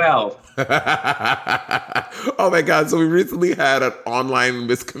as well. Oh my God. So we recently had an online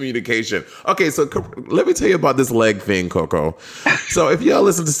miscommunication. Okay, so let me tell you about this leg thing, Coco. So if y'all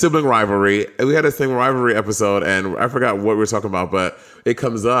listen to Sibling Rivalry, we had a Sibling Rivalry episode, and I forgot what we were talking about, but it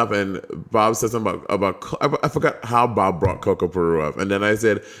comes up, and Bob said something about I forgot how Bob brought Coco Peru up. And then I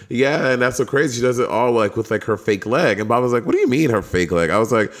said, yeah, and that's so crazy. She does it all like with like her fake leg. And Bob was like, what do you mean her fake leg? I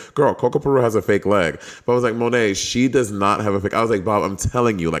was like, girl, Coco Peru has a fake leg. Bob was like, Monet, she does not have a fake. I was like, Bob, I'm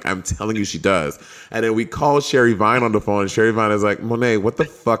telling you she does. And then we called Sherry Vine on the phone, and Sherry Vine is like, Monet, what the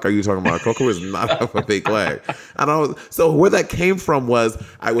fuck are you talking about? Coco does not have a fake leg. And so where that came from was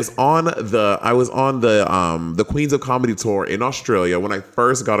I was on the Queens of Comedy tour in Australia when I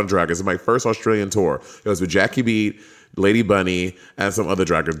first got on Drag Race. It was my first Australian tour. It was with Jackie Beat, Lady Bunny, and some other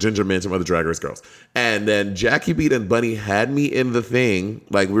drag race, Ginger Mint, some other Drag Race girls. And then Jackie Beat and Bunny had me in the thing,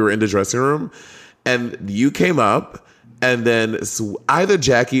 like we were in the dressing room, and you came up. And then either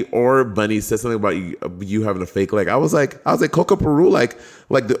Jackie or Bunny said something about you having a fake leg. I was like Coco Peru, like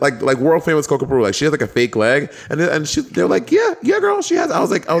world famous Coco Peru, like she has like a fake leg. And they're like, yeah, girl, she has. I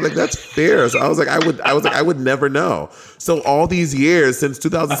was like, that's fair. So I was like, I would never know. So all these years since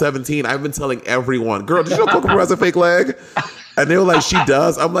 2017, I've been telling everyone, girl, did you know Coco Peru has a fake leg? And they were like, she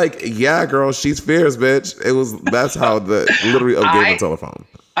does. I'm like, yeah, girl, she's fierce, bitch. That's how literally gave the telephone.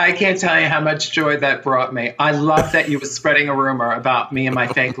 I can't tell you how much joy that brought me. I love that you were spreading a rumor about me and my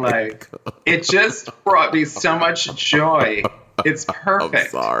fake leg. It just brought me so much joy. It's perfect. I'm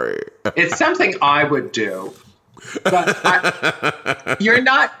sorry. It's something I would do. But you're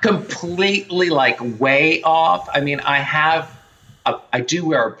not completely like way off. I mean, I do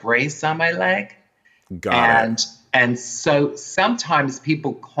wear a brace on my leg. Got it. And so sometimes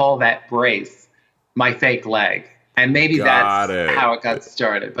people call that brace my fake leg. And maybe that's how it got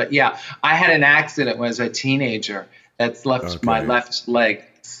started. But yeah, I had an accident when I was a teenager that's left my left leg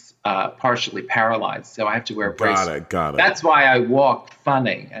partially paralyzed. So I have to wear a brace. Got it. That's why I walk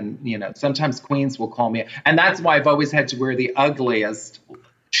funny. And, sometimes queens will call me. And that's why I've always had to wear the ugliest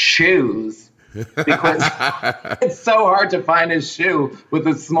shoes because it's so hard to find a shoe with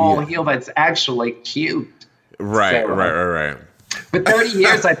a small heel that's actually cute. Right, So, right. For 30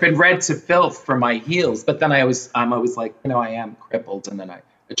 years, I've been read to filth for my heels, but then I'm always like, I am crippled, and then I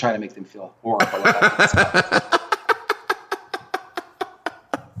try to make them feel horrible about themselves.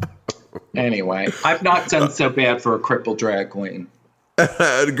 Anyway, I've not done so bad for a crippled drag queen.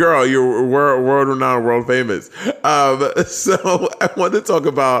 Girl, you're world renowned, world famous. So I want to talk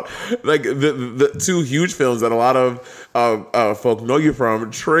about like the two huge films that a lot of folk know you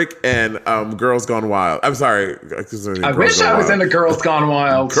from, Trick and Girls Gone Wild. I'm sorry. I wish I was in a Girls Gone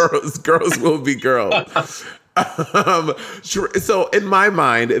Wild. Girls will be girls. So in my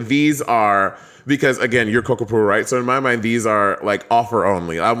mind, these are, because again, you're Kokopuru, right? So in my mind, these are like offer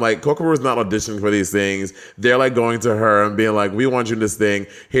only. I'm like, Kokopuru is not auditioning for these things. They're like going to her and being like, we want you in this thing.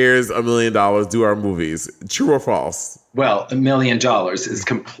 Here's $1 million. Do our movies. True or false? Well, $1 million is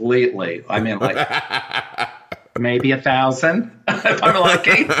completely, I mean, like maybe 1,000 if I'm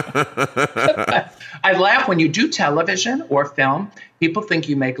lucky. I laugh when you do television or film. People think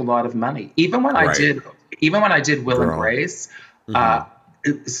you make a lot of money. Even when I did Will and Grace,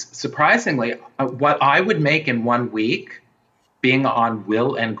 surprisingly, what I would make in 1 week being on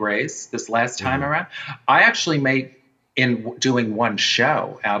Will and Grace this last time around, I actually made in doing one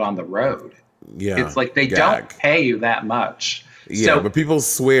show out on the road. Yeah, it's like they don't pay you that much. Yeah, but people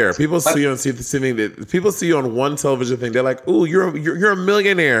swear. People see you on people see you on one television thing. They're like, "Ooh, you're a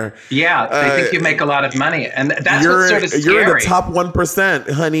millionaire." Yeah, they think you make a lot of money, and that's what's sort of scary. You're in the top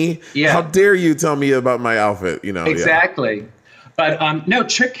 1%, honey. Yeah. How dare you tell me about my outfit? Exactly. Yeah. But no,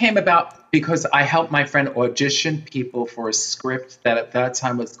 Trick came about because I helped my friend audition people for a script that at that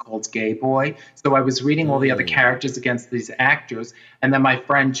time was called Gay Boy. So I was reading all the other characters against these actors, and then my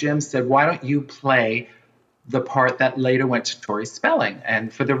friend Jim said, "Why don't you play the part that later went to Tori Spelling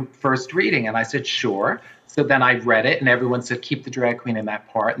and for the first reading?" And I said, "Sure." So then I read it, and everyone said, "Keep the drag queen in that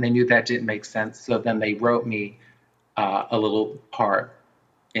part," and they knew that didn't make sense. So then they wrote me a little part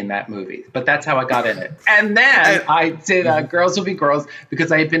in that movie. But that's how I got in it. And then I did Girls Will Be Girls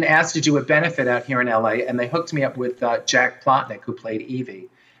because I had been asked to do a benefit out here in LA, and they hooked me up with Jack Plotnick, who played Evie.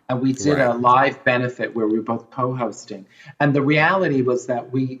 And we did a live benefit where we were both co-hosting. And the reality was that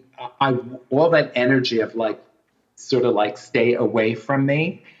all that energy of like, sort of like stay away from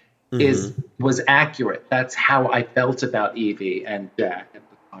me was accurate. That's how I felt about Evie and Jack at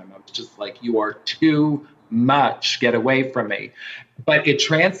the time. I was just like, you are too much, get away from me. But it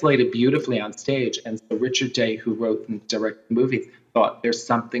translated beautifully on stage. And so Richard Day, who wrote and directed the movies, thought there's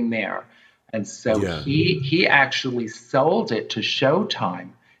something there. And so he actually sold it to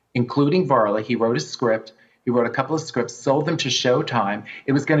Showtime, including Varla. He wrote a script. He wrote a couple of scripts, sold them to Showtime.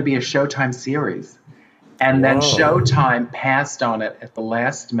 It was going to be a Showtime series. And then Showtime passed on it at the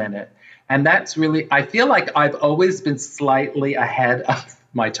last minute. And that's really, I feel like I've always been slightly ahead of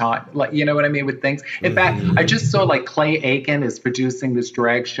my time. Like, you know what I mean with things? In fact, I just saw like Clay Aiken is producing this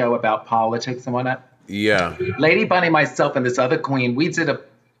drag show about politics and whatnot. Yeah. Lady Bunny, myself, and this other queen, we did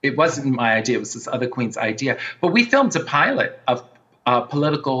it wasn't my idea, it was this other queen's idea. But we filmed a pilot of a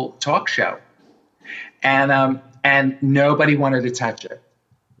political talk show. And nobody wanted to touch it.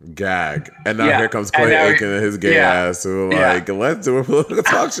 Gag. And now here comes Clay Aiken and his gay ass who are like, let's do a political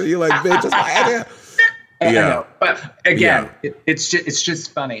talk show. You're like, bitch, that's my idea. Yeah. But again, it's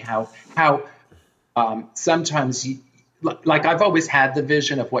just funny how sometimes like I've always had the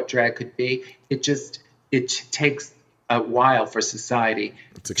vision of what drag could be. It takes a while for society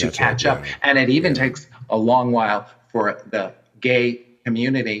to catch up. And it even takes a long while for the gay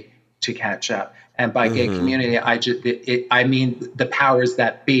community to catch up. And by gay community, I mean the powers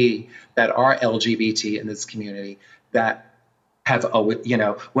that be that are LGBT in this community that have always,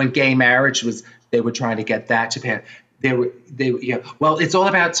 when gay marriage was, they were trying to get that to pass. Well, it's all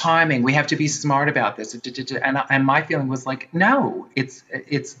about timing. We have to be smart about this. And my feeling was like, no, it's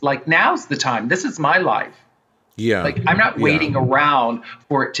like, now's the time. This is my life. Yeah. Like, I'm not waiting around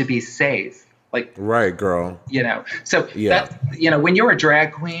for it to be safe. Like, right, girl. So that's, when you're a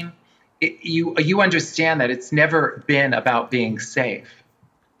drag queen, you understand that it's never been about being safe.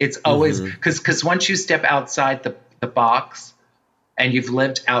 It's always because once you step outside the box and you've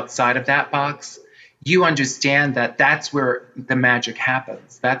lived outside of that box, you understand that that's where the magic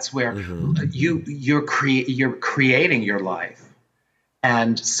happens. That's where you're creating your life.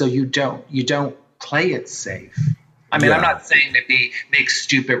 And so you don't play it safe. I mean, I'm not saying to make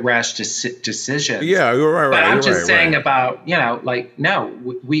stupid, rash decisions. Yeah, you're right. But I'm just saying about,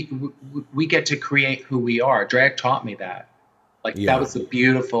 no, we get to create who we are. Drag taught me that. That was the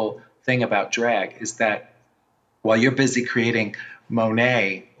beautiful thing about drag is that while you're busy creating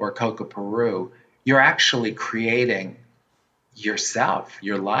Monet or Coco Peru, you're actually creating yourself,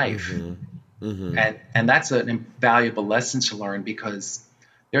 your life. And that's an invaluable lesson to learn, because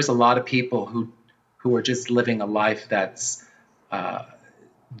there's a lot of people who are just living a life that's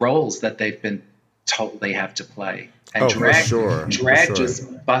roles that they've been told they have to play. And drag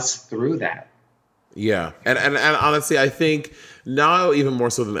just busts through that. Yeah, and honestly, I think now even more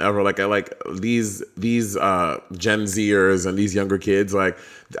so than ever, like these Gen Zers and these younger kids, like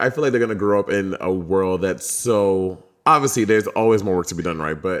I feel like they're gonna grow up in a world that's so, obviously there's always more work to be done,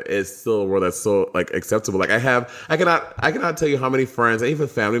 right? But it's still a world that's so like acceptable. Like I cannot tell you how many friends and even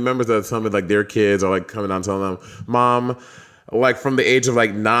family members that tell me like their kids are like coming on telling them, Mom, like from the age of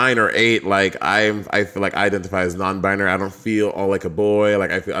like 9 or 8, like I feel like I identify as non-binary. I don't feel all like a boy.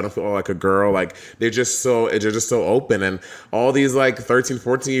 Like I don't feel all like a girl. Like they're just so open. And all these like 13,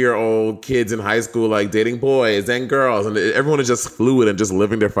 14-year-old kids in high school, like dating boys and girls, and everyone is just fluid and just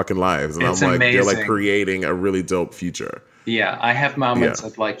living their fucking lives. And it's I'm like, amazing. they're like creating a really dope future. Yeah, I have moments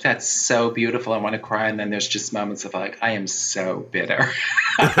of like, that's so beautiful, I want to cry. And then there's just moments of like, I am so bitter.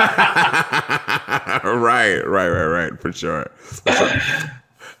 Right, for sure.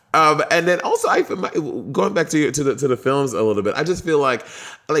 And then also, going back to the films a little bit, I just feel like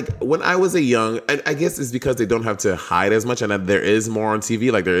when I was a young, and I guess it's because they don't have to hide as much, and that there is more on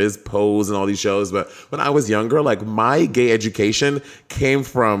TV, like there is Pose and all these shows. But when I was younger, like my gay education came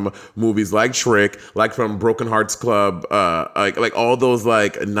from movies like Trick, like from Broken Hearts Club, like all those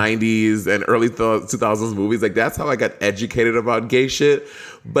like 90s and early 2000s movies. Like that's how I got educated about gay shit.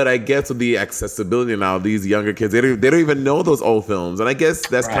 But I guess with the accessibility now, these younger kids, they don't even know those old films. And I guess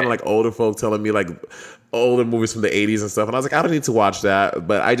that's kind of like older folk telling me like older movies from the 80s and stuff. And I was like, I don't need to watch that.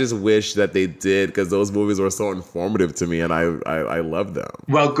 But I just wish that they did, because those movies were so informative to me and I love them.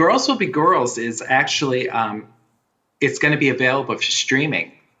 Well, Girls Will Be Girls is actually, it's going to be available for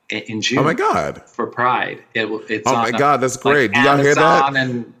streaming in June. Oh my God. For Pride. It's oh my God, that's great. Like do y'all hear that?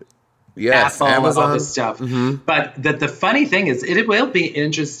 And yes, Apple Amazon. And all this stuff. Mm-hmm. But the funny thing is, it will be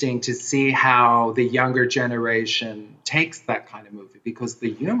interesting to see how the younger generation takes that kind of movie, because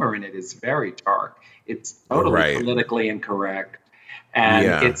the humor in it is very dark. It's totally politically incorrect.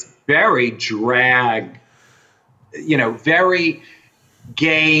 And it's very drag, very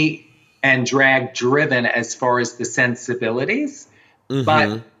gay and drag driven as far as the sensibilities. Mm-hmm.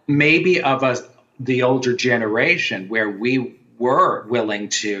 But maybe of us, the older generation, where we were willing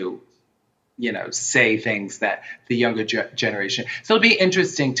to say things that the younger generation. So it'll be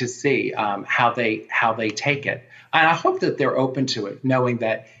interesting to see how they take it. And I hope that they're open to it, knowing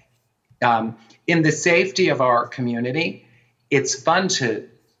that in the safety of our community, it's fun to,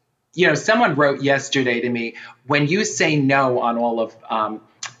 someone wrote yesterday to me, when you say no on all of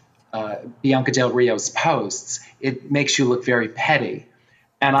Bianca Del Rio's posts, it makes you look very petty.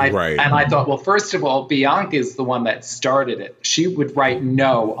 And I thought, well, first of all, Bianca is the one that started it. She would write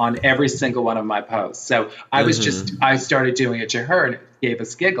no on every single one of my posts. So I started doing it to her, and it gave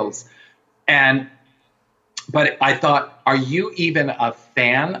us giggles. But I thought, are you even a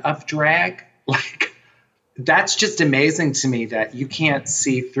fan of drag? Like, that's just amazing to me that you can't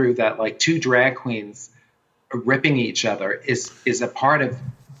see through that. Like, two drag queens ripping each other is a part of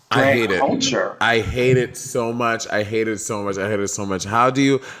drag culture. I hate it so much. How do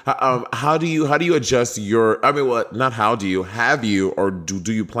you adjust your, not how do you, have you, or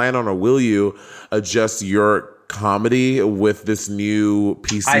do you plan on, or will you adjust your comedy with this new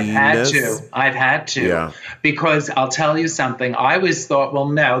PC-ness? I've had to. Yeah. Because I'll tell you something. I always thought, well,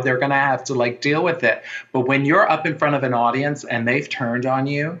 no, they're going to have to deal with it. But when you're up in front of an audience and they've turned on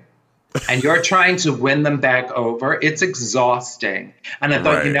you, and you're trying to win them back over, it's exhausting. And I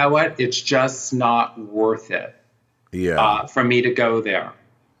thought, you know what? It's just not worth it for me to go there.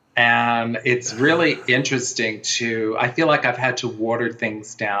 And it's really interesting I feel like I've had to water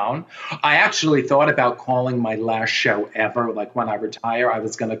things down. I actually thought about calling my last show ever, like when I retire, I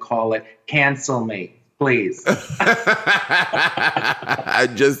was going to call it Cancel Me, Please. I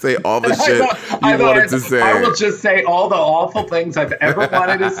just say all the shit you wanted to say. I will just say all the awful things I've ever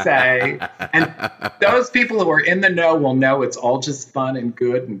wanted to say. And those people who are in the know will know it's all just fun and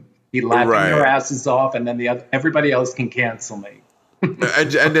good and be laughing their asses off. And then everybody else can cancel me.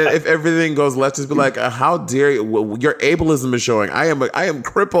 and then if everything goes left, just be like, how dare you? Well, your ableism is showing. I am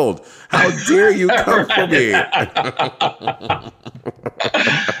crippled. How dare you come for me?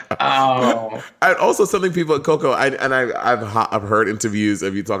 Oh. And also something people at Coco, I've heard interviews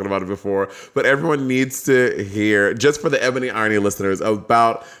of you talking about it before, but everyone needs to hear, just for the Ebony Irony listeners,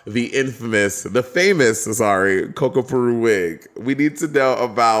 about the famous Coco Peru wig. We need to know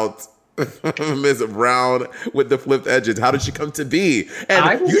about Miss Brown with the flipped edges. How did she come to be?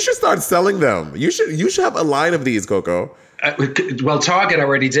 And you should start selling them. You should have a line of these, Coco. Well, Target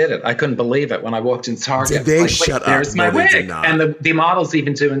already did it. I couldn't believe it when I walked in Target. Did they shut up? There's my wig. They did not. And the model's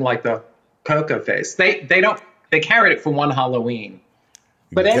even doing like the Coco face. They carried it for one Halloween.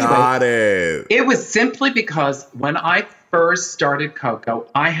 But anyway, got it. It was simply because when I first started Coco,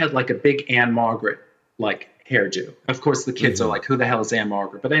 I had like a big Anne Margaret like hairdo. Of course, the kids are like, "Who the hell is Anne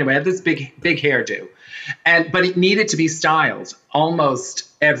Margaret?" But anyway, I had this big hairdo, but it needed to be styled almost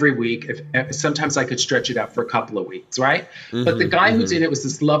every week. If sometimes I could stretch it out for a couple of weeks, right? But the guy who did it was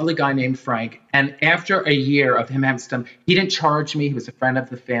this lovely guy named Frank. And after a year of him having stuff, he didn't charge me. He was a friend of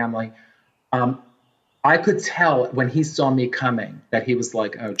the family. I could tell when he saw me coming that he was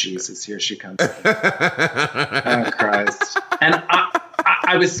like, "Oh, Jesus, here she comes." Oh, Christ. And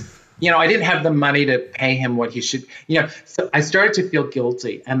I was, I didn't have the money to pay him what he should, so I started to feel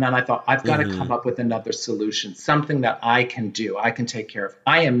guilty. And then I thought, I've got to come up with another solution, something that I can do, I can take care of.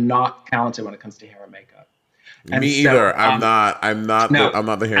 I am not talented when it comes to hair and makeup. Me either. I'm not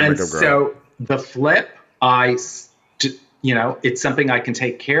the hair and makeup girl. So the flip, it's something I can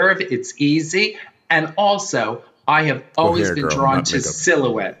take care of. It's easy. And also, I have always been drawn to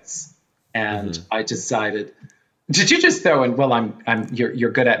silhouettes, and I decided. Did you just throw in? Well,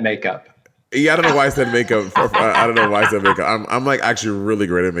 you're good at makeup. Yeah, I don't know why I said makeup. I don't know why I said makeup. I'm like actually really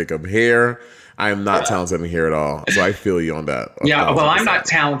great at makeup. Hair, I am not talented in hair at all. So I feel you on that. Yeah, well, I'm not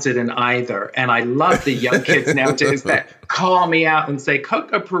talented in either, and I love the young kids nowadays that call me out and say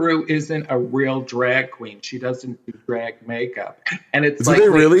Coco Peru isn't a real drag queen. She doesn't do drag makeup, and it's like,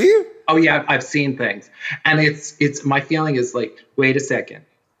 really? Oh yeah, I've seen things, and it's my feeling is like, wait a second,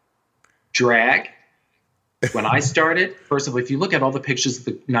 drag. When I started, first of all, if you look at all the pictures of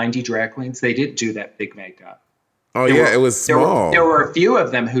the 90 drag queens, they didn't do that big makeup. Oh it was small. There were a few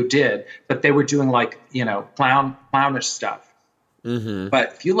of them who did, but they were doing like clownish stuff.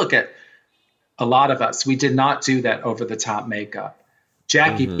 But if you look at a lot of us, we did not do that over the top makeup.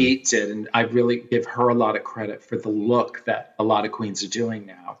 Jackie Beat did, and I really give her a lot of credit for the look that a lot of queens are doing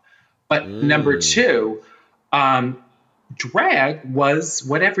now. But number two, drag was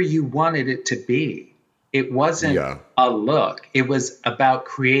whatever you wanted it to be. It wasn't a look. It was about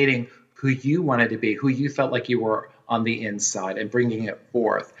creating who you wanted to be, who you felt like you were on the inside, and bringing it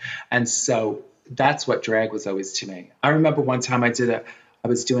forth. And so that's what drag was always to me. I remember one time I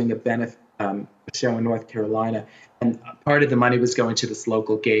was doing a benefit show in North Carolina, and part of the money was going to this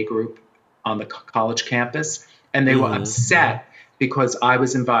local gay group on the college campus, and they were upset because I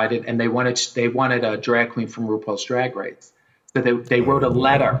was invited, and they wanted a drag queen from RuPaul's Drag Race. So they wrote a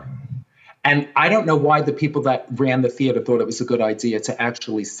letter. And I don't know why the people that ran the theater thought it was a good idea to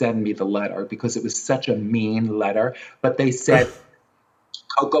actually send me the letter, because it was such a mean letter. But they said,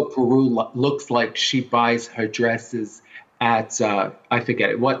 Coco Peru looks like she buys her dresses at, I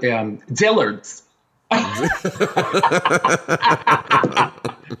forget it, Dillard's. And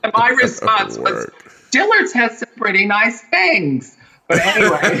my response was, Dillard's has some pretty nice things. But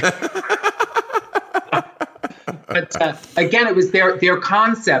anyway. But again, it was their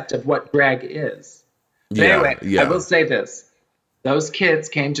concept of what drag is. But anyway, I will say this. Those kids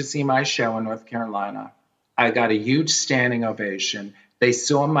came to see my show in North Carolina. I got a huge standing ovation. They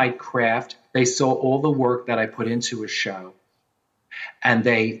saw my craft. They saw all the work that I put into a show. And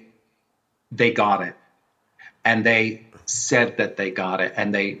they got it. And they said that they got it.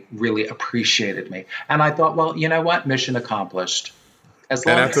 And they really appreciated me. And I thought, well, you know what? Mission accomplished. And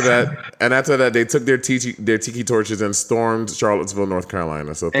after that, they took their tiki torches and stormed Charlottesville, North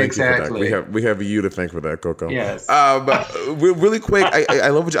Carolina. So thank you for that. We have you to thank for that, Coco. Yes. But really quick, I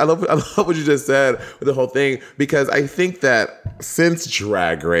love what you just said with the whole thing, because I think that since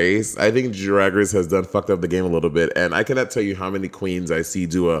Drag Race, has done fucked up the game a little bit, and I cannot tell you how many queens I see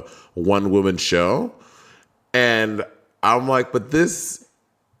do a one-woman show, and I'm like, but this.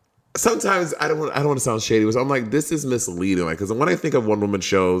 Sometimes I don't want to sound shady, but I'm like, this is misleading. Like, because when I think of one-woman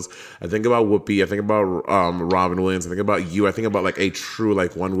shows, I think about Whoopi, I think about Robin Williams, I think about you, I think about like a true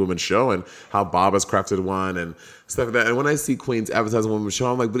like one-woman show and how Bob has crafted one and stuff like that. And when I see queens advertise a one-woman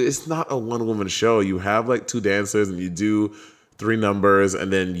show, I'm like, but it's not a one-woman show. You have like 2 dancers and you do 3 numbers and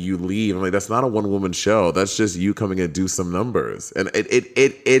then you leave. I'm like, that's not a one-woman show. That's just you coming and do some numbers. And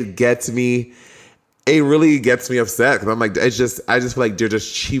it gets me. It really gets me upset because I'm like, I just feel like they're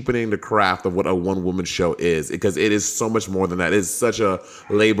just cheapening the craft of what a one-woman show is, because it is so much more than that. It's such a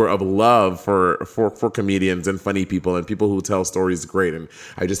labor of love for comedians and funny people and people who tell stories great, and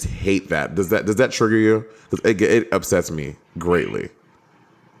I just hate that. Does that trigger you? It upsets me greatly.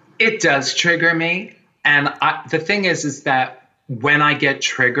 It does trigger me, and the thing is that when I get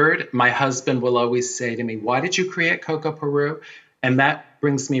triggered, my husband will always say to me, "Why did you create Coco Peru?" And that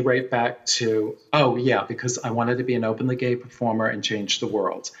brings me right back to, oh yeah, because I wanted to be an openly gay performer and change the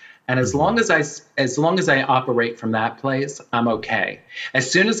world. And as long as I operate from that place, I'm okay. As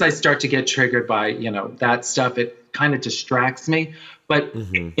soon as I start to get triggered by, that stuff, it kind of distracts me. But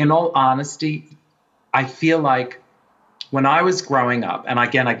in all honesty, I feel like when I was growing up, and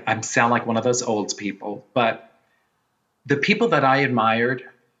again, I sound like one of those old people, but the people that I admired,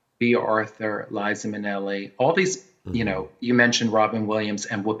 B. Arthur, Liza Minnelli, all these, you mentioned Robin Williams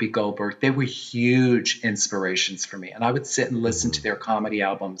and Whoopi Goldberg, they were huge inspirations for me. And I would sit and listen to their comedy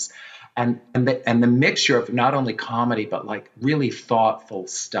albums and the mixture of not only comedy, but like really thoughtful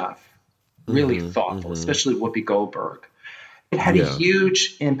stuff, really thoughtful, especially Whoopi Goldberg. It had a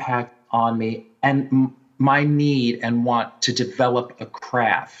huge impact on me and my need and want to develop a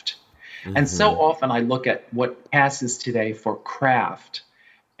craft. And so often I look at what passes today for craft,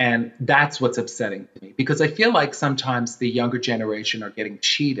 and that's what's upsetting to me, because I feel like sometimes the younger generation are getting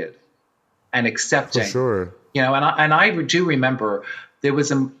cheated and accepting. For sure. And I do remember there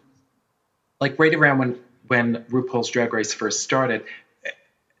was right around when RuPaul's Drag Race first started,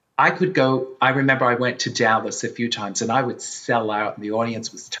 I remember I went to Dallas a few times and I would sell out and the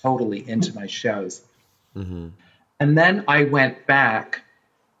audience was totally into my shows. And then I went back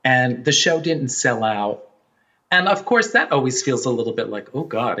and the show didn't sell out. And of course, that always feels a little bit like, oh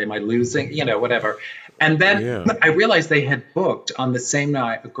God, am I losing? Whatever. And then I realized they had booked on the same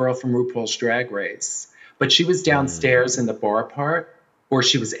night a girl from RuPaul's Drag Race, but she was downstairs in the bar part, or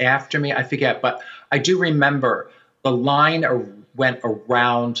she was after me, I forget. But I do remember the line went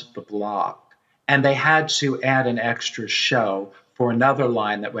around the block and they had to add an extra show for another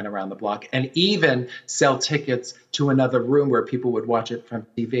line that went around the block, and even sell tickets to another room where people would watch it from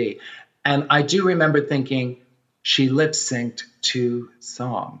TV. And I do remember thinking, she lip synced 2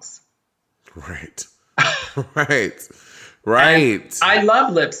 songs. Right. Right. I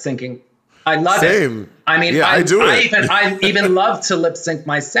love lip syncing. I love it. I mean, yeah, I do it. I even love to lip sync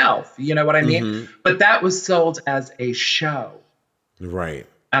myself. You know what I mean? But that was sold as a show. Right.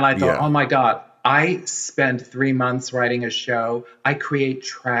 And I thought, oh my God, I spend 3 months writing a show. I create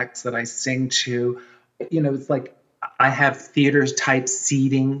tracks that I sing to. It's like I have theater type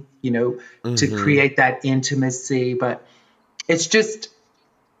seating, to create that intimacy. But it's just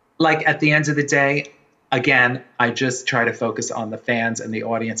like at the end of the day, again, I just try to focus on the fans and the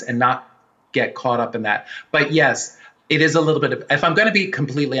audience and not get caught up in that. But yes, it is a little bit of, if I'm going to be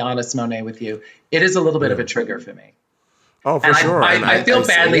completely honest, Monet, with you, it is a little bit of a trigger for me. Oh, for sure. I feel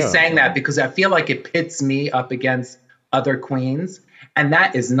badly saying that because I feel like it pits me up against other queens. And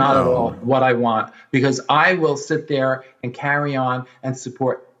that is not at all what I want, because I will sit there and carry on and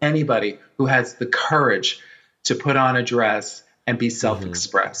support anybody who has the courage to put on a dress and be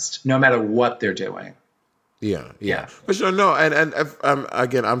self-expressed, no matter what they're doing. Yeah. For sure. No, and if,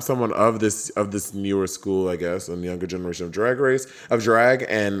 again, I'm someone of this newer school, I guess, and younger generation of drag,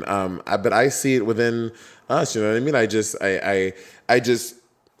 and but I see it within us. You know what I mean?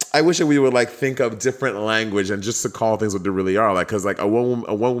 I wish that we would like think of different language and just to call things what they really are. Like, because like a one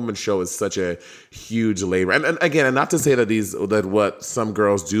woman show is such a huge labor. And again, and not to say that what some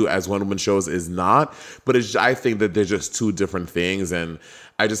girls do as one woman shows is not, but I think that they're just two different things. And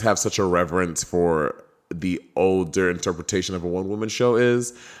I just have such a reverence for the older interpretation of a one woman show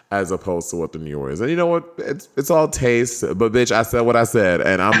is, as opposed to what the newer is. And you know what? It's all taste. But bitch, I said what I said,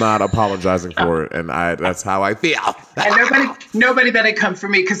 and I'm not apologizing for it. And that's how I feel. And nobody better come for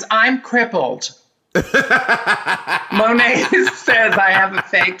me because I'm crippled. Monet says I have a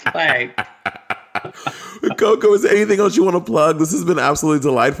fake leg. Coco, is there anything else you want to plug? This has been absolutely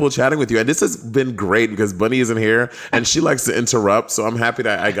delightful chatting with you. And this has been great because Bunny isn't here and she likes to interrupt. So I'm happy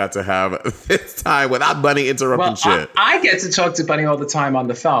that I got to have this time without Bunny interrupting shit. I get to talk to Bunny all the time on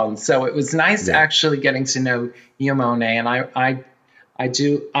the phone. So it was nice actually getting to know you, Monet. And I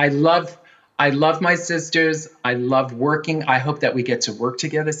love my sisters. I love working. I hope that we get to work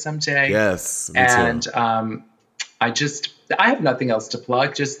together someday. Yes. Me too. I have nothing else to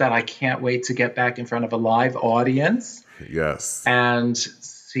plug, just that I can't wait to get back in front of a live audience. Yes. And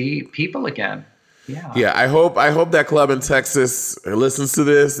see people again. Yeah. Yeah, I hope that club in Texas listens to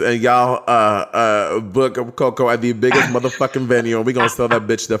this and y'all book Coco at the biggest motherfucking venue and we're going to sell that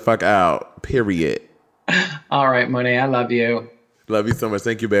bitch the fuck out. Period. All right, Monet, I love you. Love you so much.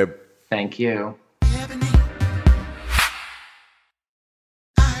 Thank you, babe. Thank you.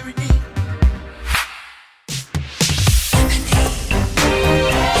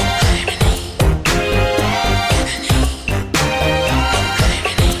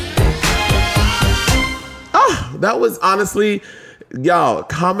 That was honestly, y'all,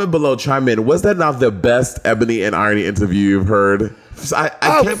 comment below, chime in. Was that not the best Ebony and Irony interview you've heard? I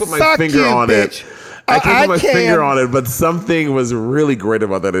can't put my finger on it. I can't put my finger on it, but something was really great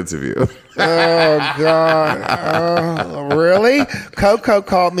about that interview. Oh, God. Really? Coco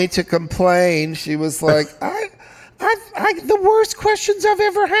called me to complain. She was like, I the worst questions I've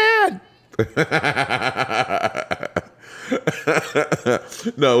ever had.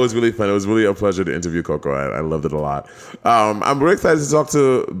 No, it was really fun. It was really a pleasure to interview Coco. I loved it a lot. I'm really excited to talk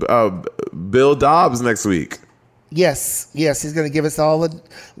to Bill Dobbs next week. Yes, he's going to give us all a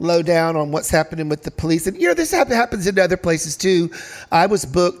lowdown on what's happening with the police. And, this happens in other places, too. I was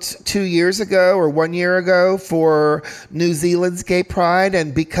booked 2 years ago or 1 year ago for New Zealand's Gay Pride,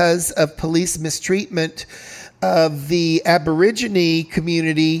 and because of police mistreatment of the Aborigine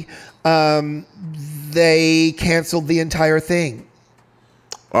community, they canceled the entire thing.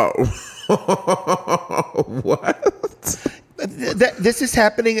 Oh, what? This is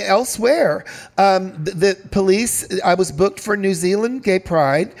happening elsewhere. The police, I was booked for New Zealand Gay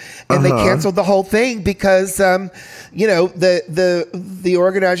Pride, and they canceled the whole thing because, the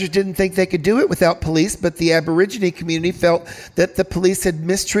organizers didn't think they could do it without police, but the Aborigine community felt that the police had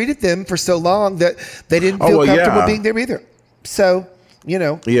mistreated them for so long that they didn't feel comfortable being there either. So,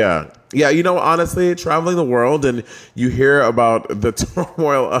 Yeah. Yeah, honestly, traveling the world and you hear about the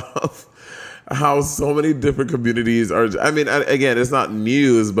turmoil of how so many different communities are. I mean, again, it's not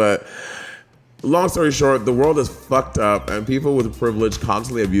news, but long story short, the world is fucked up and people with privilege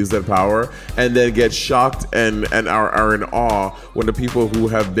constantly abuse their power and then get shocked and are in awe when the people who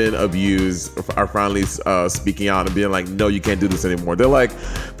have been abused are finally speaking out and being like, no, you can't do this anymore. They're like,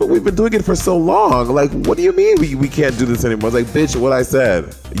 but we've been doing it for so long. Like, what do you mean we can't do this anymore? It's like, bitch, what I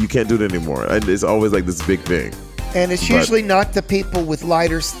said, you can't do it anymore. And it's always like this big thing. And it's usually not the people with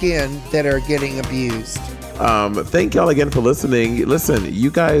lighter skin that are getting abused. Thank y'all again for listening. Listen, you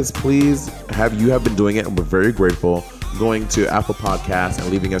guys, please you have been doing it, and we're very grateful. Going to Apple Podcasts and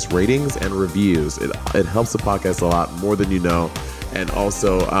leaving us ratings and reviews. It helps the podcast a lot more than you know. And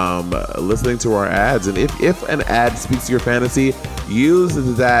also listening to our ads. And if an ad speaks to your fantasy, use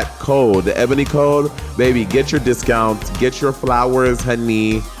that code, the Ebony code. Baby, get your discount. Get your flowers,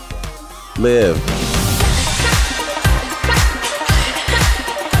 honey. Live.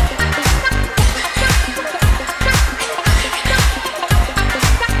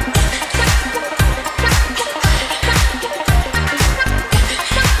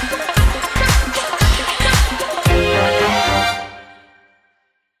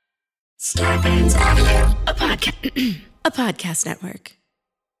 Starbane's Audio, a podcast network.